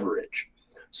leverage.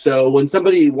 So when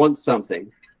somebody wants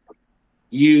something,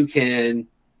 you can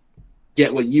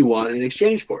get what you want in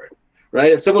exchange for it,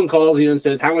 right? If someone calls you and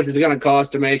says, "How much is it going to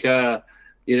cost to make a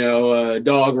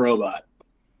dog robot?"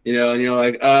 And you're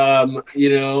like,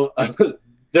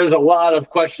 there's a lot of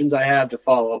questions I have to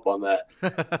follow up on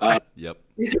that. Yep.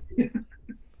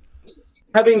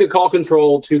 Having the call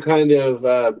control to kind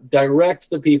of direct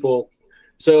the people.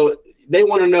 So they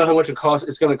want to know how much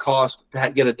it's going to cost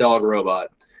to get a dog robot.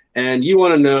 And you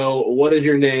want to know what is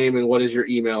your name and what is your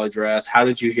email address? How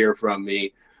did you hear from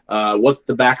me? What's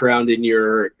the background in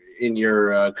your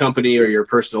company or your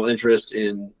personal interest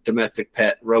in domestic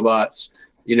pet robots,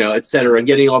 et cetera,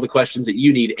 getting all the questions that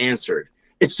you need answered.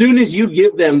 As soon as you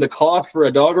give them the cost for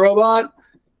a dog robot,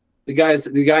 the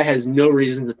guy has no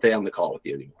reason to stay on the call with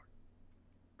you anymore.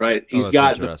 Right? He's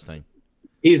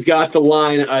got the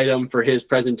line item for his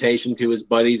presentation to his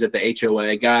buddies at the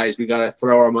HOA. Guys, we got to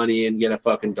throw our money in and get a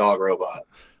fucking dog robot.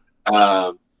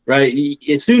 Right?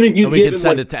 As soon as you we can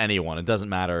send it to anyone. It doesn't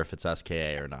matter if it's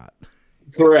SKA or not.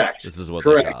 Correct. This is what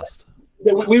they cost.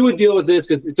 We would deal with this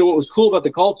because what was cool about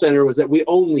the call center was that we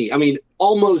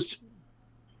almost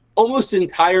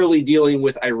entirely dealing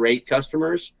with irate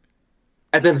customers.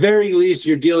 At the very least,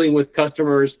 you're dealing with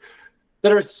customers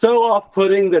that are so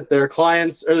off-putting that their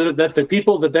clients or that the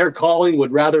people that they're calling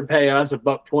would rather pay us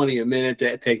 $1.20 a minute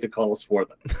to take the calls for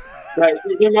them. Right?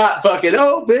 You're not fucking,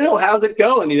 "Oh, Bill, how's it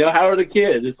going? How are the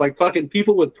kids?" It's like fucking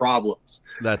people with problems.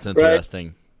 That's interesting.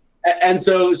 Right? And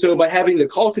so by having the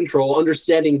call control,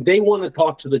 understanding they want to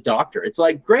talk to the doctor, it's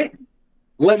like, great.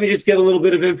 Let me just get a little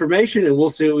bit of information and we'll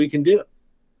see what we can do.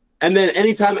 And then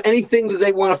anything that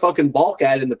they want to fucking balk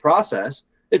at in the process,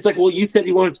 it's like, well, you said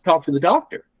you wanted to talk to the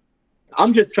doctor.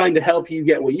 I'm just trying to help you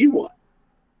get what you want.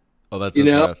 Oh, that's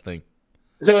interesting.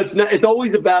 So it's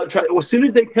always about as soon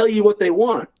as they tell you what they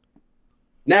want,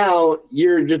 now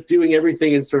you're just doing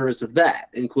everything in service of that,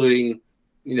 including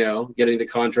getting the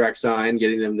contract signed,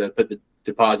 getting them to put the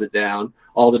deposit down,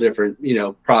 all the different,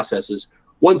 processes.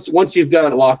 Once you've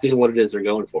got it locked in what it is they're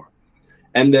going for.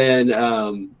 And then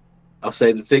I'll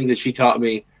say the thing that she taught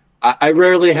me, I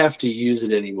rarely have to use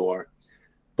it anymore,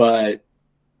 but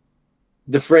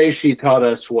the phrase she taught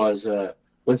us was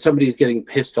when somebody's getting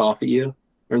pissed off at you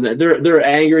or they're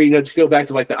angry, to go back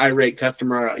to like the irate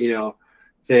customer,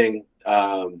 thing,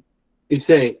 you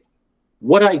say,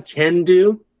 what I can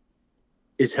do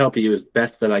is help you as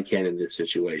best that I can in this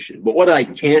situation. But what I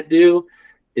can't do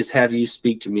is have you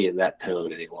speak to me in that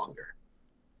tone any longer.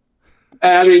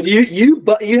 I mean,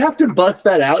 you have to bust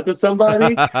that out to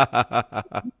somebody.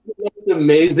 It's an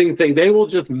amazing thing. They will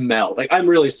just melt. Like, I'm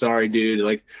really sorry, dude.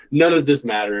 Like, none of this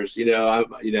matters. Blah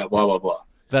blah blah.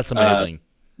 That's amazing.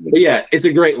 But yeah, it's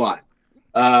a great line.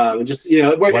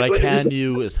 What I can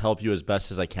do is help you as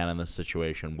best as I can in this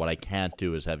situation. What I can't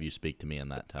do is have you speak to me in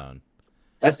that tone.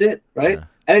 That's it, right? Yeah.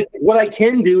 And what I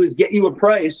can do is get you a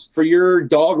price for your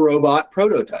dog robot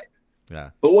prototype.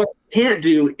 Yeah. But what I can't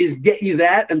do is get you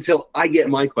that until I get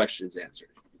my questions answered.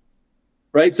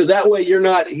 Right? So that way you're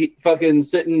not fucking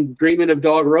sitting dreaming of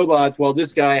dog robots while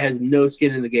this guy has no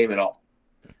skin in the game at all.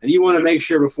 And you want to make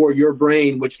sure before your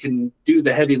brain, which can do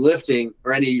the heavy lifting,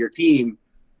 or any of your team,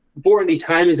 before any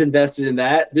time is invested in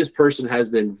that, this person has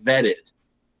been vetted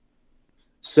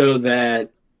so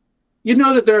that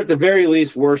that they're at the very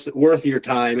least worth your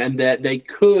time, and that they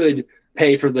could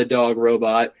pay for the dog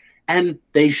robot, and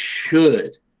they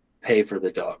should pay for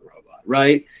the dog robot,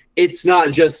 right? It's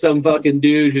not just some fucking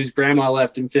dude whose grandma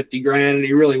left him 50 grand and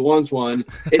he really wants one.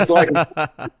 It's like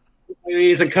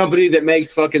it's a company that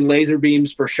makes fucking laser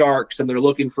beams for sharks and they're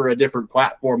looking for a different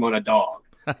platform on a dog,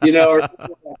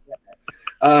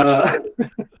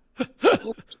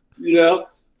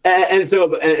 And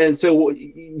so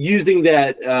using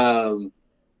that,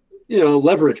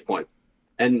 leverage point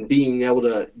and being able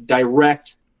to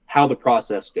direct how the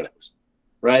process goes,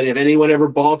 right? If anyone ever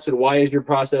balks at why is your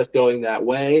process going that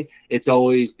way, it's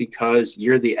always because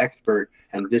you're the expert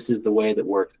and this is the way that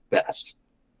works best.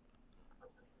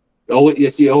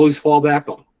 You always fall back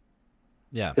on.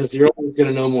 Yeah. Because you're always going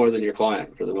to know more than your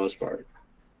client for the most part.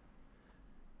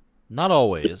 Not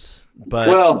always,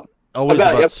 but always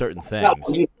about certain things.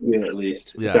 At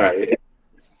least. Yeah. Sorry.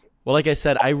 Well, like I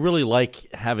said, I really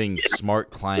like having smart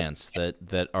clients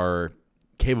that are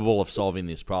capable of solving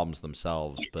these problems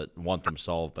themselves, but want them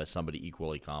solved by somebody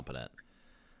equally competent.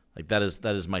 Like that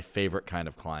is my favorite kind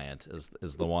of client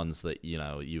is the ones that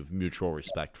you've mutual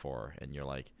respect for, and you're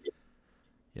like,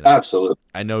 absolutely.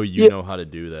 I know you know how to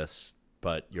do this,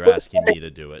 but you're asking me to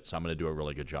do it, so I'm going to do a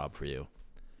really good job for you.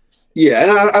 Yeah,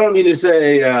 and I don't mean to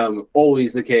say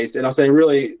always the case, and I'll say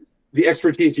really the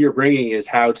expertise you're bringing is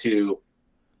how to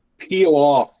peel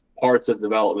off parts of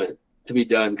development to be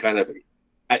done kind of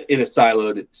in a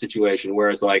siloed situation,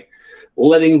 whereas like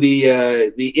letting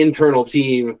the internal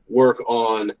team work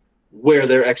on where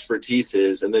their expertise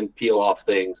is and then peel off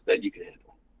things that you can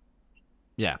handle.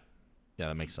 Yeah,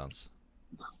 that makes sense.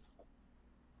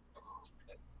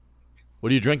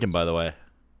 What are you drinking, by the way?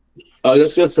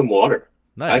 That's just some water.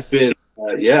 Nice.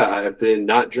 I've been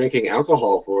not drinking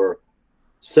alcohol for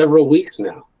several weeks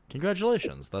now.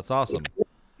 Congratulations. That's awesome.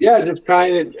 Yeah, just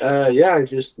trying it.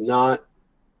 Just not.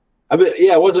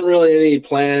 It wasn't really any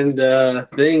planned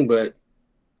thing, but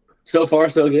so far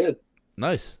so good.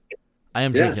 Nice. I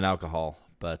am drinking alcohol,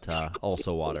 but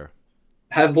also water.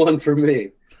 Have one for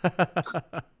me.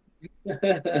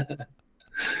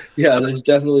 Yeah, there's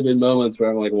definitely been moments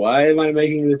where I'm like, why am I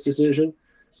making this decision?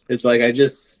 It's like I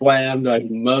just slammed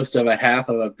like most of a half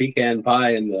of a pecan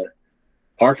pie in the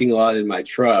parking lot in my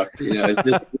truck.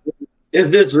 Is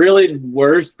this really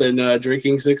worse than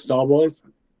drinking 6 tall boys?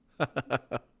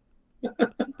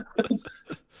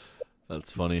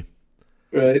 That's funny.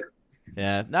 Right.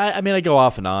 Yeah. I mean, I go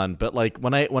off and on, but like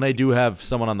when I do have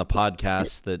someone on the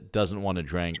podcast that doesn't want to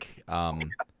drink,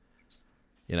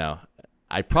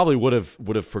 I probably would have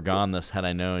forgone this had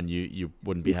I known you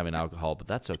wouldn't be having alcohol, but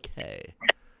that's okay.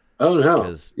 Oh no.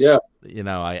 Because,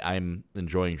 I'm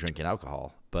enjoying drinking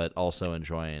alcohol, but also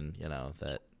enjoying,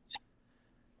 that,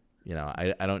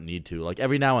 I don't need to. Like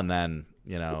every now and then,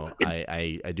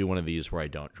 I do one of these where I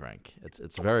don't drink.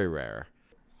 It's very rare.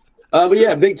 But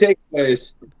yeah, big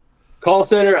takeaways. Call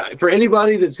center, for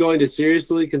anybody that's going to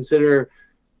seriously consider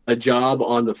a job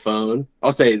on the phone,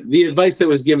 I'll say the advice that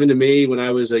was given to me when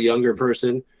I was a younger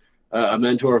person, a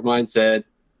mentor of mine said,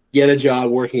 get a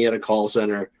job working at a call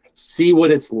center. See what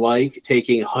it's like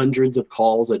taking hundreds of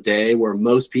calls a day where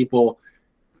most people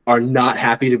are not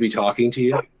happy to be talking to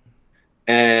you,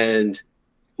 and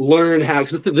learn how,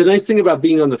 because the nice thing about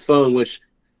being on the phone, which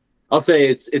I'll say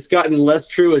it's gotten less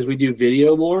true as we do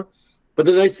video more. But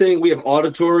the nice thing, we have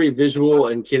auditory, visual,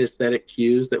 and kinesthetic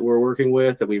cues that we're working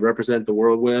with, that we represent the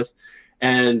world with.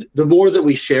 And the more that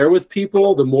we share with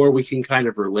people, the more we can kind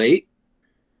of relate.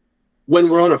 When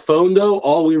we're on a phone, though,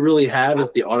 all we really have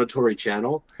is the auditory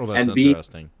channel. Oh, that's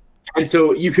interesting. And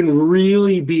so you can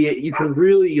really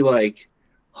like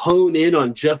hone in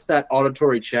on just that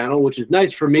auditory channel, which is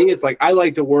nice for me. It's like I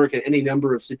like to work in any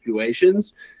number of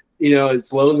situations. You know,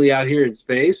 it's lonely out here in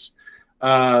space.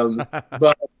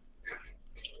 But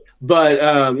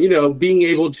you know, being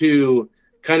able to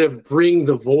kind of bring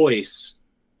the voice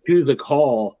to the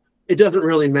call, it doesn't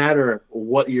really matter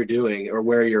what you're doing or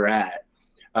where you're at,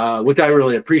 which I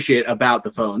really appreciate about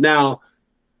the phone. Now,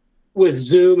 with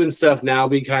Zoom and stuff now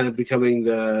becoming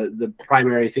the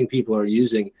primary thing people are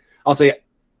using, I'll say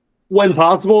when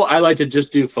possible, I like to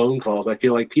just do phone calls. I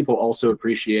feel like people also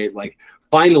appreciate, like,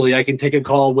 finally I can take a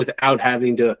call without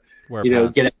having to,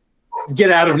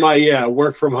 get out of my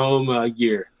work from home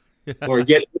gear or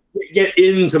get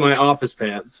into my office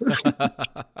pants.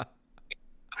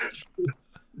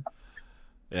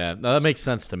 Yeah, no, that makes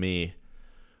sense to me.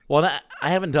 Well, I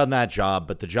haven't done that job,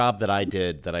 but the job that I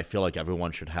did that I feel like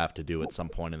everyone should have to do at some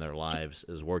point in their lives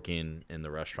is working in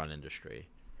the restaurant industry.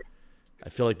 I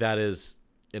feel like it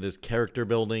is character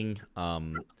building.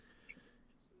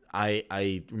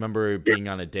 I remember being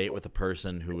on a date with a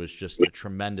person who was just a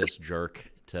tremendous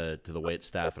jerk to the wait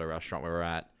staff at a restaurant we were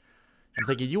at. I'm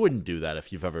thinking, you wouldn't do that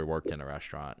if you've ever worked in a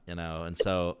restaurant, you know? And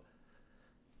so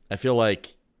I feel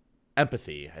like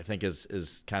empathy, I think,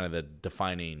 is kind of the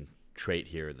defining trait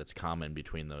here that's common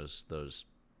between those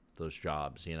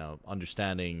jobs, you know,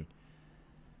 understanding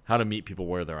how to meet people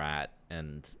where they're at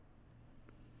and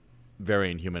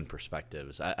varying human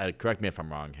perspectives. I correct me if I'm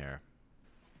wrong here.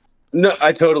 No,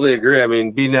 I totally agree. I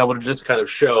mean, being able to just kind of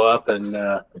show up and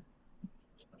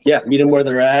meet them where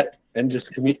they're at and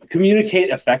just communicate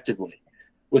effectively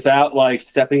without like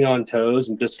stepping on toes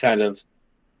and just kind of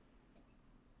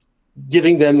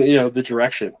giving them, you know, the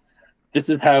direction. This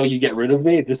is how you get rid of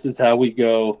me. This is how we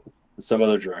go in some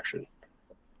other direction.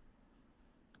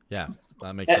 Yeah,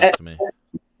 that makes sense to me.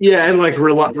 Yeah, and like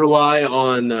rely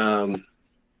on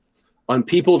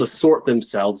people to sort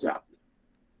themselves out.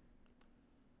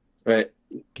 Right.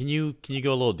 Can you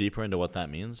go a little deeper into what that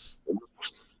means?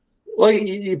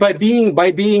 Like by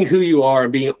being who you are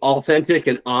and being authentic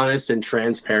and honest and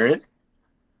transparent,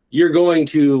 you're going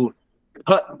to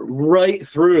cut right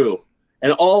through.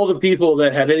 And all the people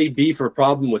that have any beef or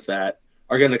problem with that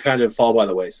are going to kind of fall by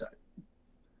the wayside.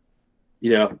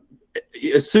 You know,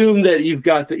 assume that you've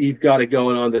got it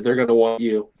going on, that they're going to want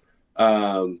you,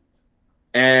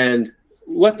 and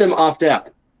let them opt out.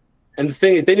 And the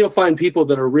thing, then you'll find people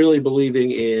that are really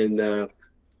believing in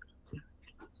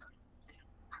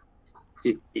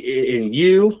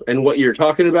you and what you're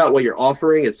talking about, what you're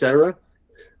offering, etc.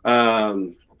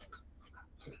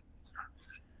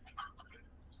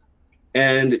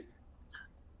 And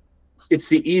it's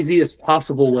the easiest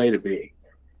possible way to be,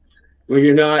 where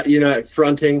you're not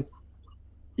fronting,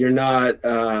 you're not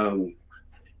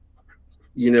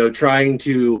trying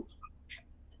to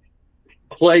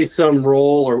play some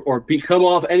role or come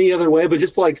off any other way, but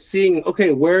just like seeing,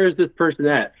 okay, where is this person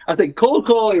at? I think cold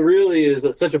calling really is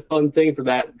such a fun thing for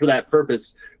that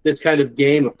purpose. This kind of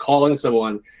game of calling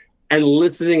someone and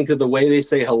listening to the way they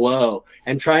say hello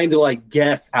and trying to like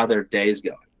guess how their day's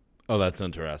going. Oh, that's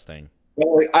interesting.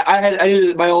 Well, I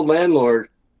knew my old landlord.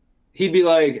 He'd be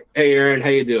like, "Hey, Aaron, how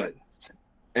you doing?"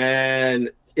 And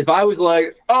if I was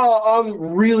like, "Oh,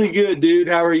 I'm really good, dude.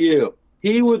 How are you?"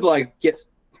 He would like get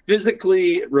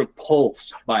physically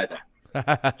repulsed by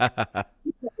that.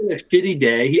 He had a shitty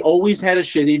day. He always had a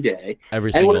shitty day.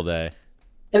 Every single day.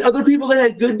 And other people that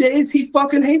had good days, he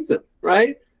fucking hates them,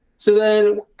 right? So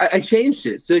then I changed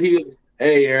it. So he would,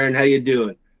 "Hey, Aaron, how you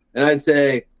doing?" And I'd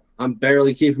say, "I'm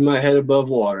barely keeping my head above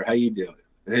water. How you doing?"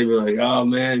 And he'd be like, "Oh,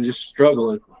 man, just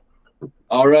struggling."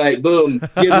 All right, boom.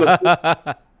 Give him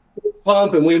a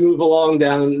pump, and we move along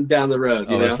down the road.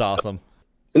 You know? That's awesome.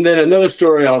 And then another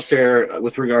story I'll share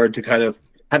with regard to kind of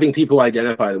having people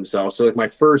identify themselves. So like my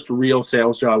first real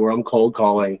sales job where I'm cold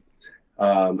calling,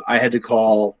 I had to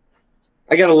call.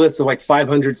 I got a list of like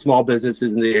 500 small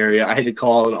businesses in the area. I had to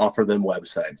call and offer them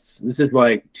websites. This is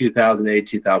like 2008,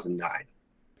 2009.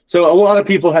 So a lot of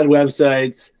people had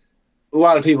websites. A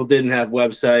lot of people didn't have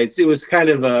websites. It was kind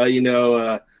of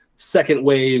a second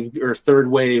wave or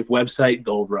third wave website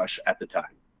gold rush at the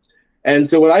time. And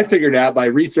so what I figured out by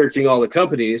researching all the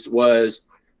companies was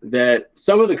that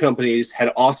some of the companies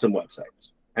had awesome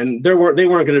websites, and they weren't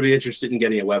going to be interested in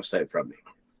getting a website from me.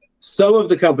 Some of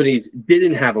the companies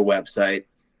didn't have a website,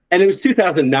 And it was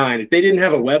 2009. If they didn't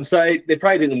have a website, they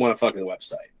probably didn't want a fucking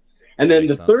website. And then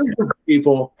the third group of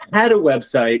people had a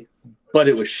website, but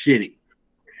it was shitty.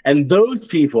 And those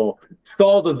people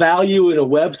saw the value in a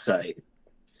website,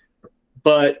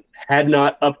 but had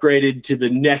not upgraded to the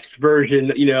next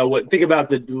version. You know, think about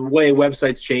the way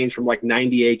websites changed from like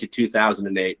 98 to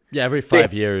 2008. Yeah, every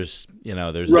 5 years, you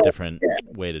know, there's a different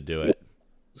way to do it.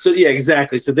 So, yeah,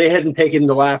 exactly. So they hadn't taken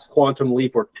the last quantum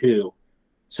leap or two.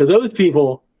 So those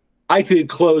people, I could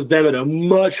close them at a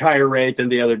much higher rate than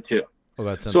the other two. Oh,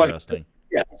 that's interesting.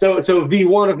 So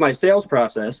V1 of my sales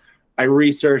process, I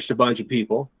researched a bunch of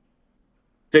people,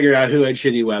 figured out who had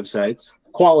shitty websites,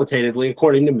 qualitatively,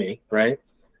 according to me, right?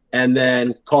 And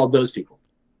then called those people,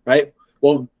 right?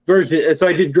 Well, so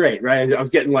I did great, right? I was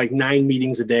getting like 9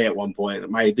 meetings a day at one point.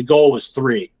 The goal was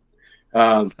 3.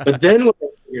 But then when I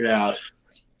figured out,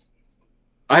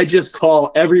 I just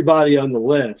call everybody on the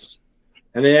list,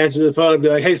 and they answer the phone and be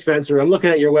like, "Hey, Spencer, I'm looking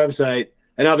at your website,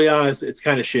 and I'll be honest, it's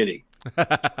kind of shitty."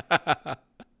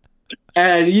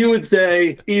 And you would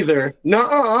say either,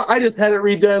 "No, I just had it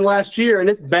redone last year and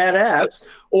it's badass,"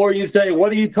 or you say,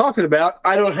 "What are you talking about?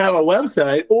 I don't have a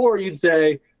website," or you'd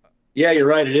say, "Yeah, you're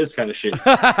right, it is kind of shitty."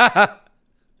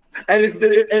 And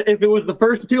if it was the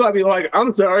first two, I'd be like,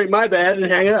 "I'm sorry, my bad," and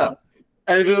hang up.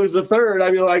 And if it was the third,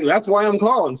 I'd be like, "That's why I'm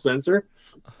calling, Spencer."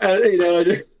 And, you know,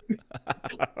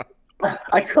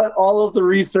 I cut all of the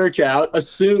research out,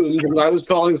 assumed that I was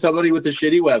calling somebody with a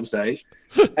shitty website,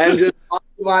 and just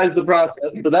optimize the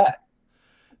process for that.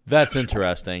 That's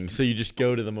interesting. So you just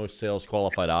go to the most sales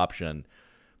qualified option,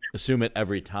 assume it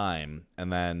every time,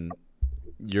 and then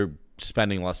you're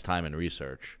spending less time in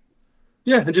research.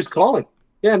 Yeah, and just calling.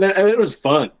 Yeah, and it was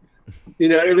fun. You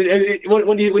know,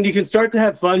 when you can start to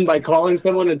have fun by calling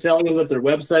someone and telling them that their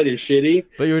website is shitty,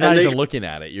 but you're not even looking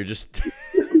at it. You're just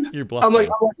you're bluffing. I'm like,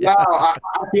 wow,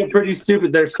 I feel pretty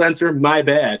stupid there, Spencer. My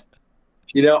bad.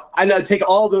 You know, I now take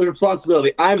all the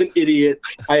responsibility. I'm an idiot.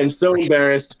 I am so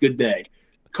embarrassed. Good day.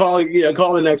 Call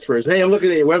the next person. Hey, I'm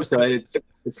looking at your website.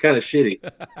 It's kind of shitty.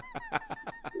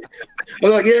 I'm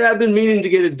like, yeah, I've been meaning to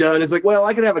get it done. It's like, well,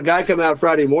 I could have a guy come out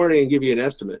Friday morning and give you an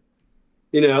estimate.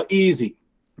 You know, easy.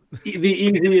 The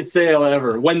easiest sale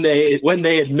ever when they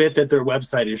admit that their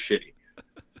website is shitty.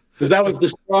 Because that was the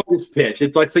strongest pitch.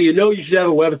 It's like, so you know you should have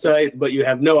a website, but you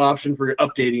have no option for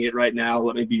updating it right now.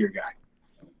 Let me be your guy.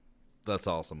 That's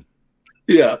awesome.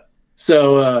 Yeah.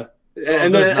 So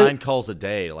and those 9 calls a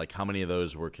day, like how many of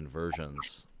those were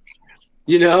conversions?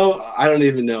 You know, I don't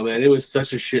even know, man. It was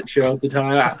such a shit show at the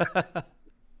time.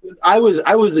 I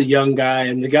was a young guy,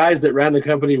 and the guys that ran the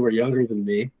company were younger than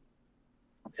me.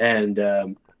 And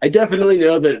I definitely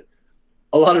know that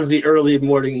a lot of the early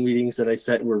morning meetings that I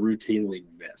set were routinely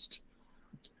missed.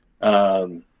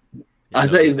 I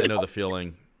know the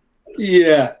feeling.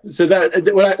 Yeah. So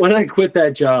that when I quit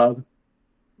that job,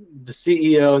 the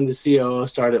CEO and the COO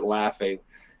started laughing,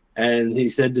 and he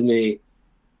said to me,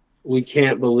 "We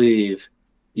can't believe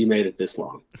you made it this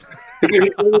long." I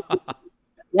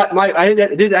got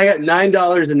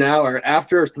 $9 an hour.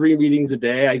 After 3 meetings a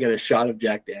day, I got a shot of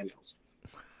Jack Daniels.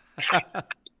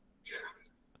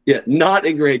 Yeah, not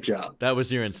a great job. That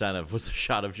was your incentive, was a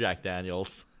shot of Jack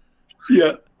Daniels.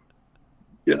 Yeah.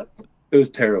 It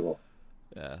was terrible.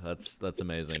 Yeah, that's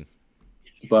amazing.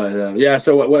 But yeah,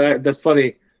 so that's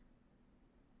funny.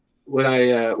 When I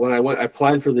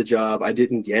applied for the job, I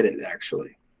didn't get it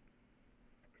actually,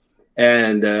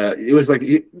 and it was like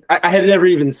I had never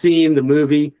even seen the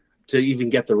movie to even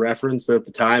get the reference. But at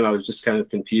the time, I was just kind of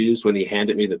confused when he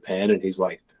handed me the pen, and he's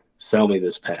like, "Sell me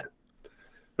this pen."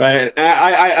 Right?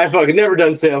 I fucking never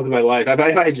done sales in my life. If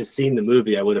I had just seen the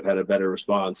movie, I would have had a better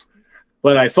response.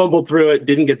 But I fumbled through it,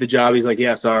 didn't get the job. He's like,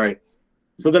 "Yeah, sorry."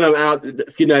 So then I'm out a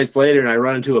few nights later, and I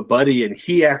run into a buddy, and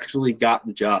he actually got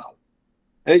the job.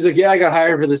 And he's like, "Yeah, I got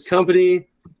hired for this company.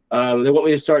 They want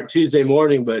me to start Tuesday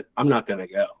morning, but I'm not going to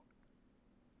go."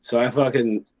 So I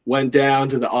fucking went down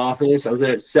to the office. I was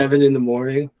there at 7 in the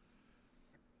morning.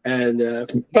 And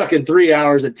fucking 3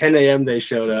 hours at 10 a.m. they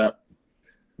showed up.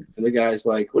 And the guy's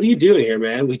like, "What are you doing here,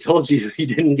 man? We told you you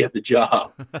didn't get the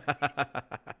job."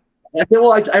 I said,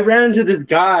 "Well, I ran into this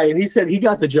guy, and he said he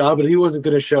got the job, but he wasn't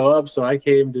going to show up, so I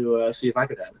came to see if I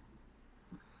could have it."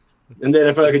 And then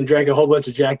if I can drank a whole bunch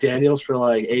of Jack Daniels for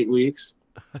like 8 weeks,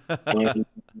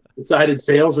 decided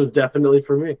sales was definitely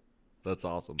for me. That's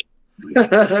awesome.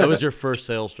 That was your first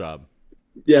sales job.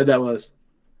 Yeah, that was.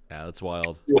 Yeah, that's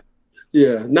wild.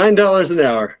 Yeah, $9 an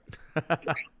hour.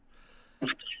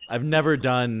 I've never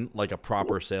done like a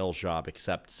proper sales job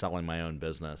except selling my own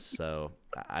business. So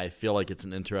I feel like it's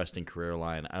an interesting career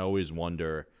line. I always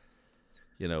wonder,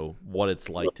 what it's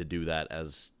like to do that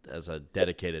as a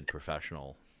dedicated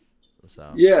professional.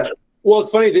 So yeah. Well,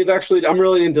 it's funny. I'm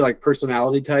really into like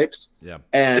personality types. yeah.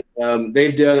 And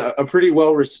they've done a pretty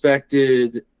well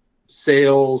respected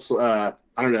sales, I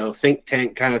don't know, think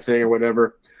tank kind of thing or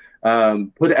whatever,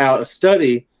 put out a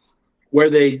study where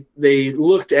they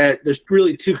looked at, there's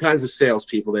really two kinds of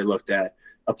salespeople they looked at: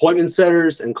 appointment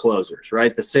setters and closers,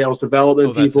 right? The sales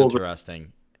development That's people,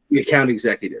 interesting. the account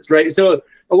executives, right? So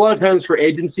a lot of times for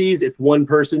agencies, it's one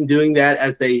person doing that.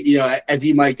 As they, as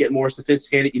you might get more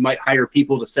sophisticated, you might hire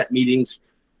people to set meetings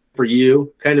for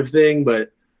you, kind of thing.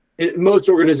 But in most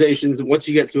organizations, once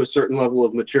you get to a certain level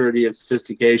of maturity and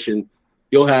sophistication,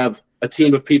 you'll have a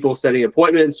team of people setting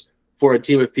appointments for a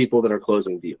team of people that are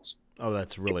closing deals. Oh,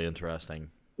 that's really interesting.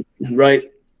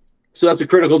 Right. So that's a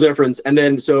critical difference. And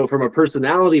then, so from a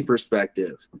personality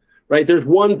perspective, right, there's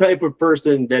one type of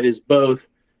person that is both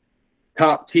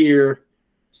top tier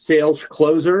sales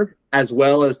closer as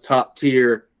well as top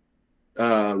tier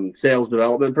sales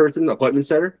development person, appointment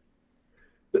setter.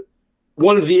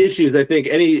 One of the issues, I think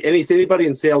anybody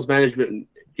in sales management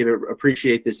can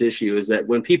appreciate this issue, is that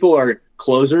when people are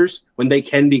closers, when they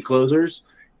can be closers,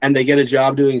 and they get a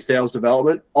job doing sales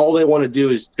development, all they want to do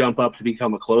is jump up to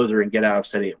become a closer and get out of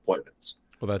setting appointments.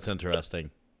 Well, that's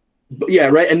interesting. Yeah,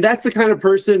 right. And that's the kind of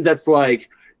person that's like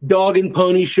dog and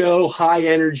pony show, high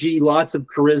energy, lots of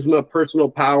charisma, personal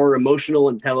power, emotional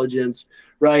intelligence,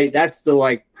 right? That's the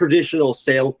like traditional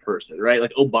salesperson, right?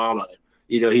 Like Obama,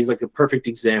 he's like a perfect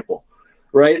example,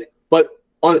 right?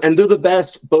 And they're the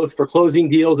best both for closing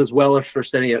deals as well as for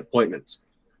setting appointments.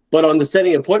 But on the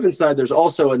setting appointment side, there's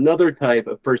also another type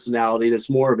of personality that's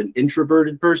more of an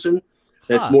introverted person,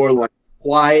 that's more like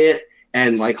quiet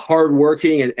and like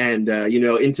hardworking and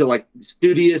into like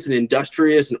studious and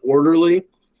industrious and orderly.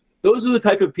 Those are the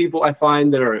type of people I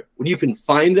find that are, when you can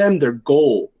find them, they're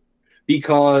gold,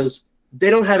 because they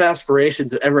don't have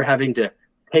aspirations of ever having to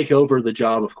take over the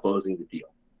job of closing the deal,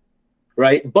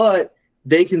 right? But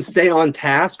they can stay on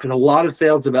task, and a lot of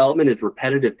sales development is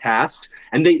repetitive tasks,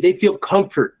 and they feel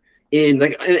comfort in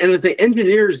like, and as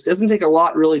engineers, it doesn't take a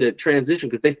lot really to transition,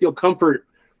 because they feel comfort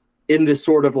in this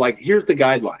sort of like, here's the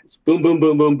guidelines, boom, boom,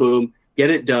 boom, boom, boom, get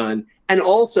it done. And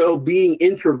also being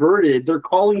introverted, they're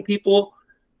calling people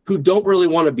who don't really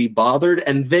want to be bothered,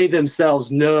 and they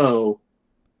themselves know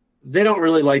they don't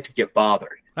really like to get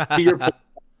bothered.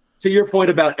 To your point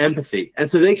about empathy. And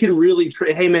so they can really,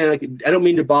 hey man, like, I don't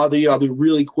mean to bother you. I'll be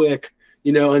really quick,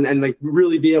 and like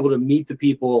really be able to meet the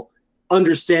people,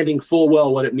 understanding full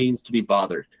well what it means to be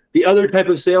bothered. The other type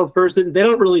of salesperson, they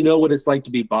don't really know what it's like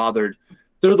to be bothered.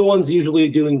 They're the ones usually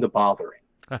doing the bothering.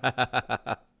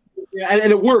 Yeah,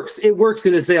 and it works. It works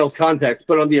in a sales context,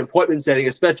 but on the appointment setting,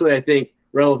 especially I think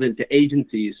relevant to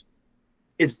agencies,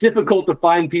 it's difficult to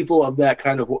find people of that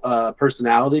kind of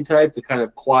personality type, the kind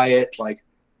of quiet, like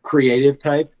creative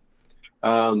type.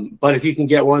 But if you can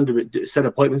get one to set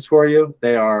appointments for you,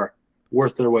 they are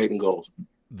worth their weight in gold.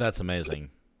 That's amazing.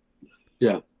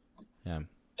 Yeah.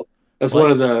 That's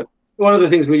Well, one of the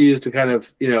things we use to kind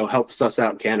of help suss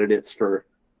out candidates for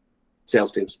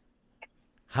sales teams.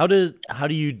 How do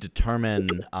you determine,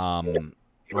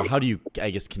 or how do you, I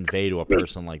guess, convey to a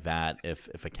person like that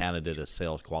if a candidate is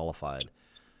sales qualified?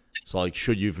 So, like,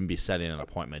 should you even be setting an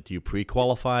appointment? Do you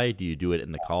pre-qualify? Do you do it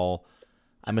in the call?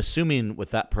 I'm assuming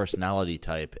with that personality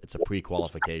type, it's a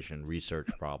pre-qualification research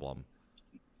problem.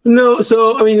 No,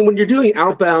 so I mean, when you're doing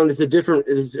outbound,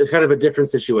 it's kind of a different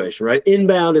situation, right?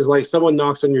 Inbound is like someone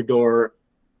knocks on your door,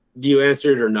 do you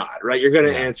answer it or not, right? You're going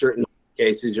to answer it in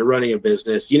cases. You're running a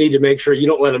business. You need to make sure you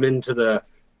don't let them into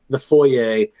the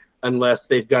foyer unless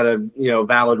they've got a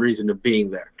valid reason of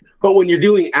being there. But when you're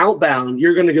doing outbound,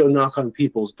 you're going to go knock on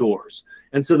people's doors.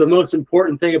 And so the most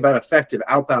important thing about effective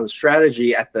outbound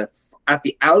strategy at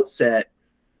the outset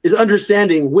is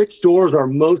understanding which doors are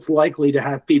most likely to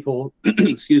have people,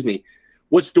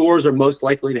 which doors are most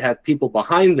likely to have people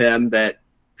behind them that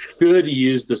should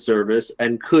use the service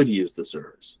and could use the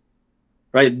service,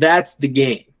 right? That's the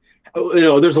game.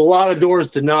 There's a lot of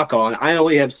doors to knock on. I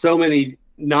only have so many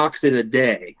knocks in a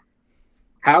day.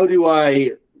 How do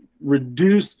I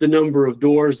reduce the number of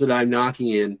doors that I'm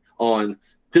knocking on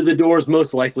to the doors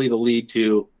most likely to lead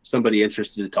to somebody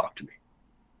interested to talk to me?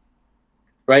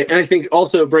 Right. And I think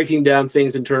also breaking down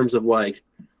things in terms of like,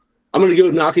 I'm going to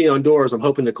go knocking on doors, I'm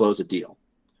hoping to close a deal.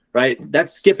 Right.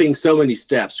 That's skipping so many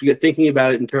steps. We get thinking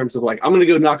about it in terms of like, I'm going to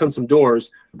go knock on some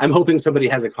doors, I'm hoping somebody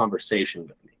has a conversation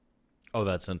with me. Oh,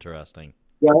 that's interesting.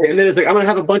 Right. And then it's like, I'm going to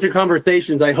have a bunch of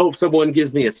conversations, I hope someone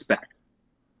gives me a spec.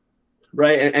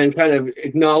 Right. And kind of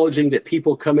acknowledging that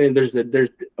people come in, there's a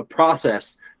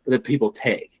process that people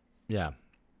take. Yeah.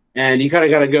 And you kind of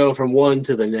got to go from one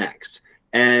to the next.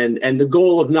 And the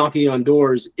goal of knocking on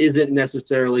doors isn't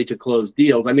necessarily to close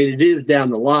deals. I mean, it is down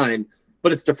the line,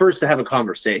 but it's the first to have a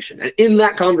conversation. And in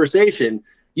that conversation,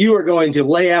 you are going to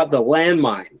lay out the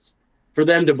landmines for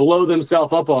them to blow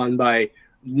themselves up on by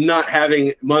not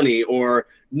having money or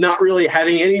not really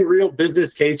having any real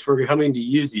business case for coming to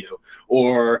use you,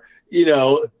 or, you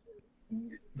know,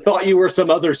 thought you were some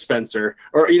other Spencer,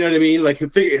 or, you know what I mean? Like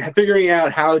figuring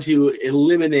out how to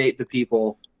eliminate the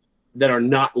people that are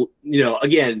not, you know,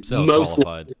 again, mostly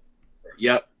qualified.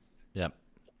 Yep.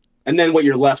 And then what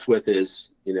you're left with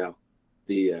is, you know,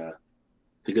 the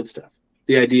good stuff.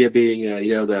 The idea being,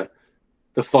 you know,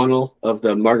 the funnel of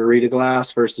the margarita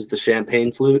glass versus the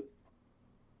champagne flute.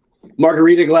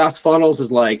 Margarita glass funnels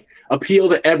is like appeal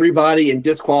to everybody and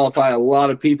disqualify a lot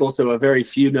of people, so a very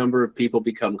few number of people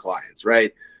become clients,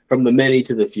 right? From the many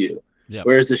to the few. Yep.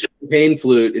 Whereas the champagne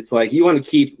flute, it's like you want to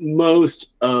keep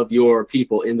most of your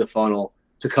people in the funnel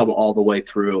to come all the way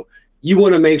through. You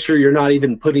want to make sure you're not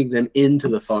even putting them into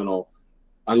the funnel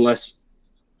unless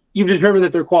you've determined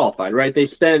that they're qualified, right?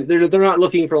 They're not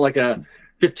looking for like a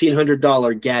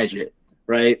 $1,500 gadget,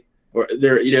 right? Or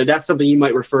they're, you know, that's something you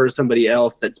might refer to somebody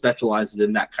else that specializes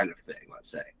in that kind of thing, let's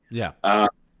say. Yeah.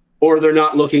 Or they're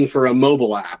not looking for a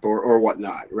mobile app or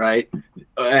whatnot, right?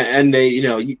 And they, you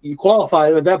know, you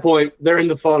qualify at that point. They're in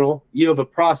the funnel. You have a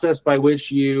process by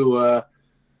which you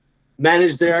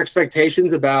manage their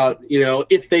expectations about, you know,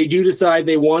 if they do decide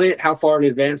they want it, how far in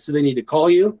advance do they need to call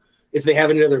you? If they have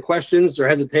any other questions or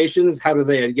hesitations, how do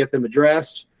they get them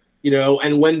addressed? You know,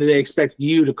 and when do they expect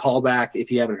you to call back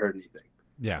if you haven't heard anything?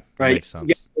 Yeah, right. Makes sense.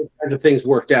 Get those kinds of things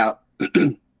worked out.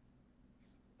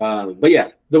 But yeah,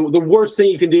 the worst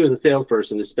thing you can do as a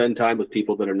salesperson is spend time with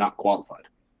people that are not qualified.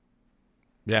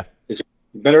 Yeah. It's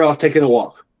better off taking a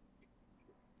walk.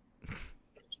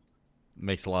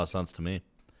 Makes a lot of sense to me.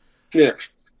 Yeah.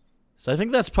 So I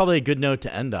think that's probably a good note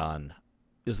to end on.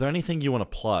 Is there anything you want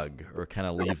to plug or kind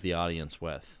of leave the audience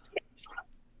with?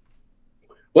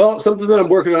 Well, something that I'm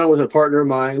working on with a partner of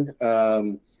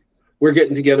mine. We're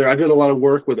getting together. I've done a lot of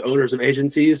work with owners of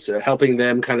agencies, helping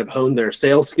them kind of hone their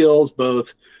sales skills,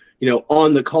 both, you know,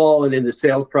 on the call and in the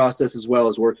sales process, as well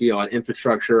as working on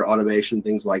infrastructure, automation,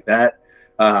 things like that.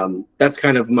 That's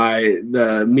kind of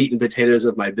the meat and potatoes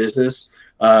of my business.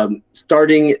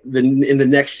 Starting in the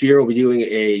next year, we'll be doing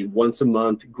a once a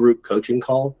month group coaching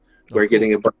call. We're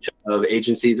getting a bunch of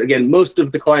agencies. Again, most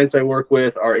of the clients I work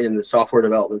with are in the software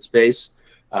development space.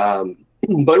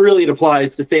 But really it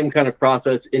applies the same kind of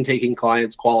process, intaking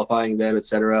clients, qualifying them, et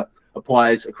cetera,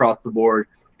 applies across the board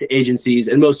to agencies,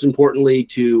 and most importantly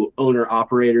to owner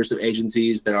operators of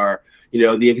agencies that are, you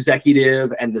know, the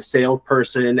executive and the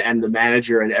salesperson and the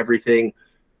manager and everything.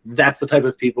 That's the type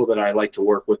of people that I like to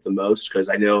work with the most, because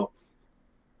I know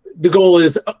the goal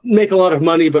is make a lot of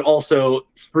money, but also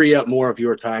free up more of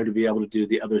your time to be able to do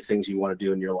the other things you want to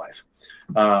do in your life.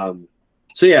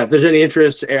 So yeah, if there's any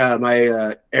interest,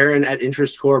 my Aaron at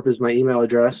Interest Corp is my email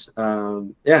address.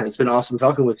 Yeah, it's been awesome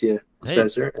talking with you,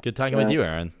 Spencer. Good talking with you,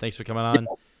 Aaron. Thanks for coming on.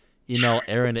 Email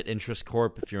Aaron at Interest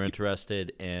Corp if you're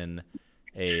interested in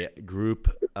a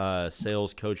group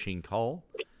sales coaching call,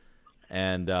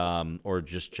 and or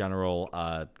just general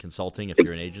consulting if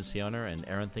you're an agency owner. And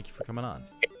Aaron, thank you for coming on.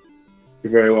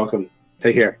 You're very welcome.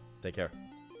 Take care. Take care.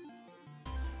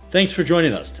 Thanks for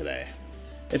joining us today.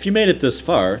 If you made it this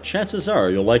far, chances are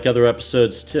you'll like other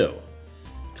episodes too.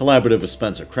 Collaborative with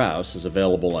Spencer Krause is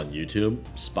available on YouTube,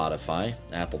 Spotify,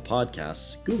 Apple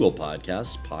Podcasts, Google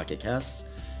Podcasts, Pocket Casts,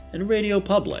 and Radio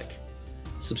Public.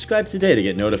 Subscribe today to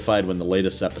get notified when the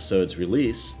latest episodes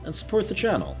release, and support the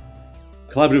channel.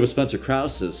 Collaborative with Spencer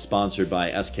Krause is sponsored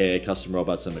by SKA Custom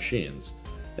Robots and Machines.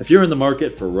 If you're in the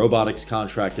market for robotics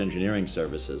contract engineering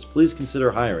services, please consider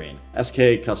hiring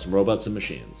SKA Custom Robots and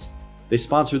Machines. They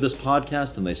sponsor this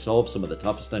podcast and they solve some of the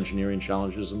toughest engineering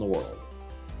challenges in the world.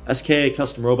 SKA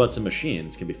Custom Robots and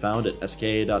Machines can be found at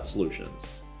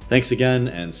ska.solutions. Thanks again,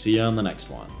 and see you on the next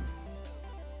one.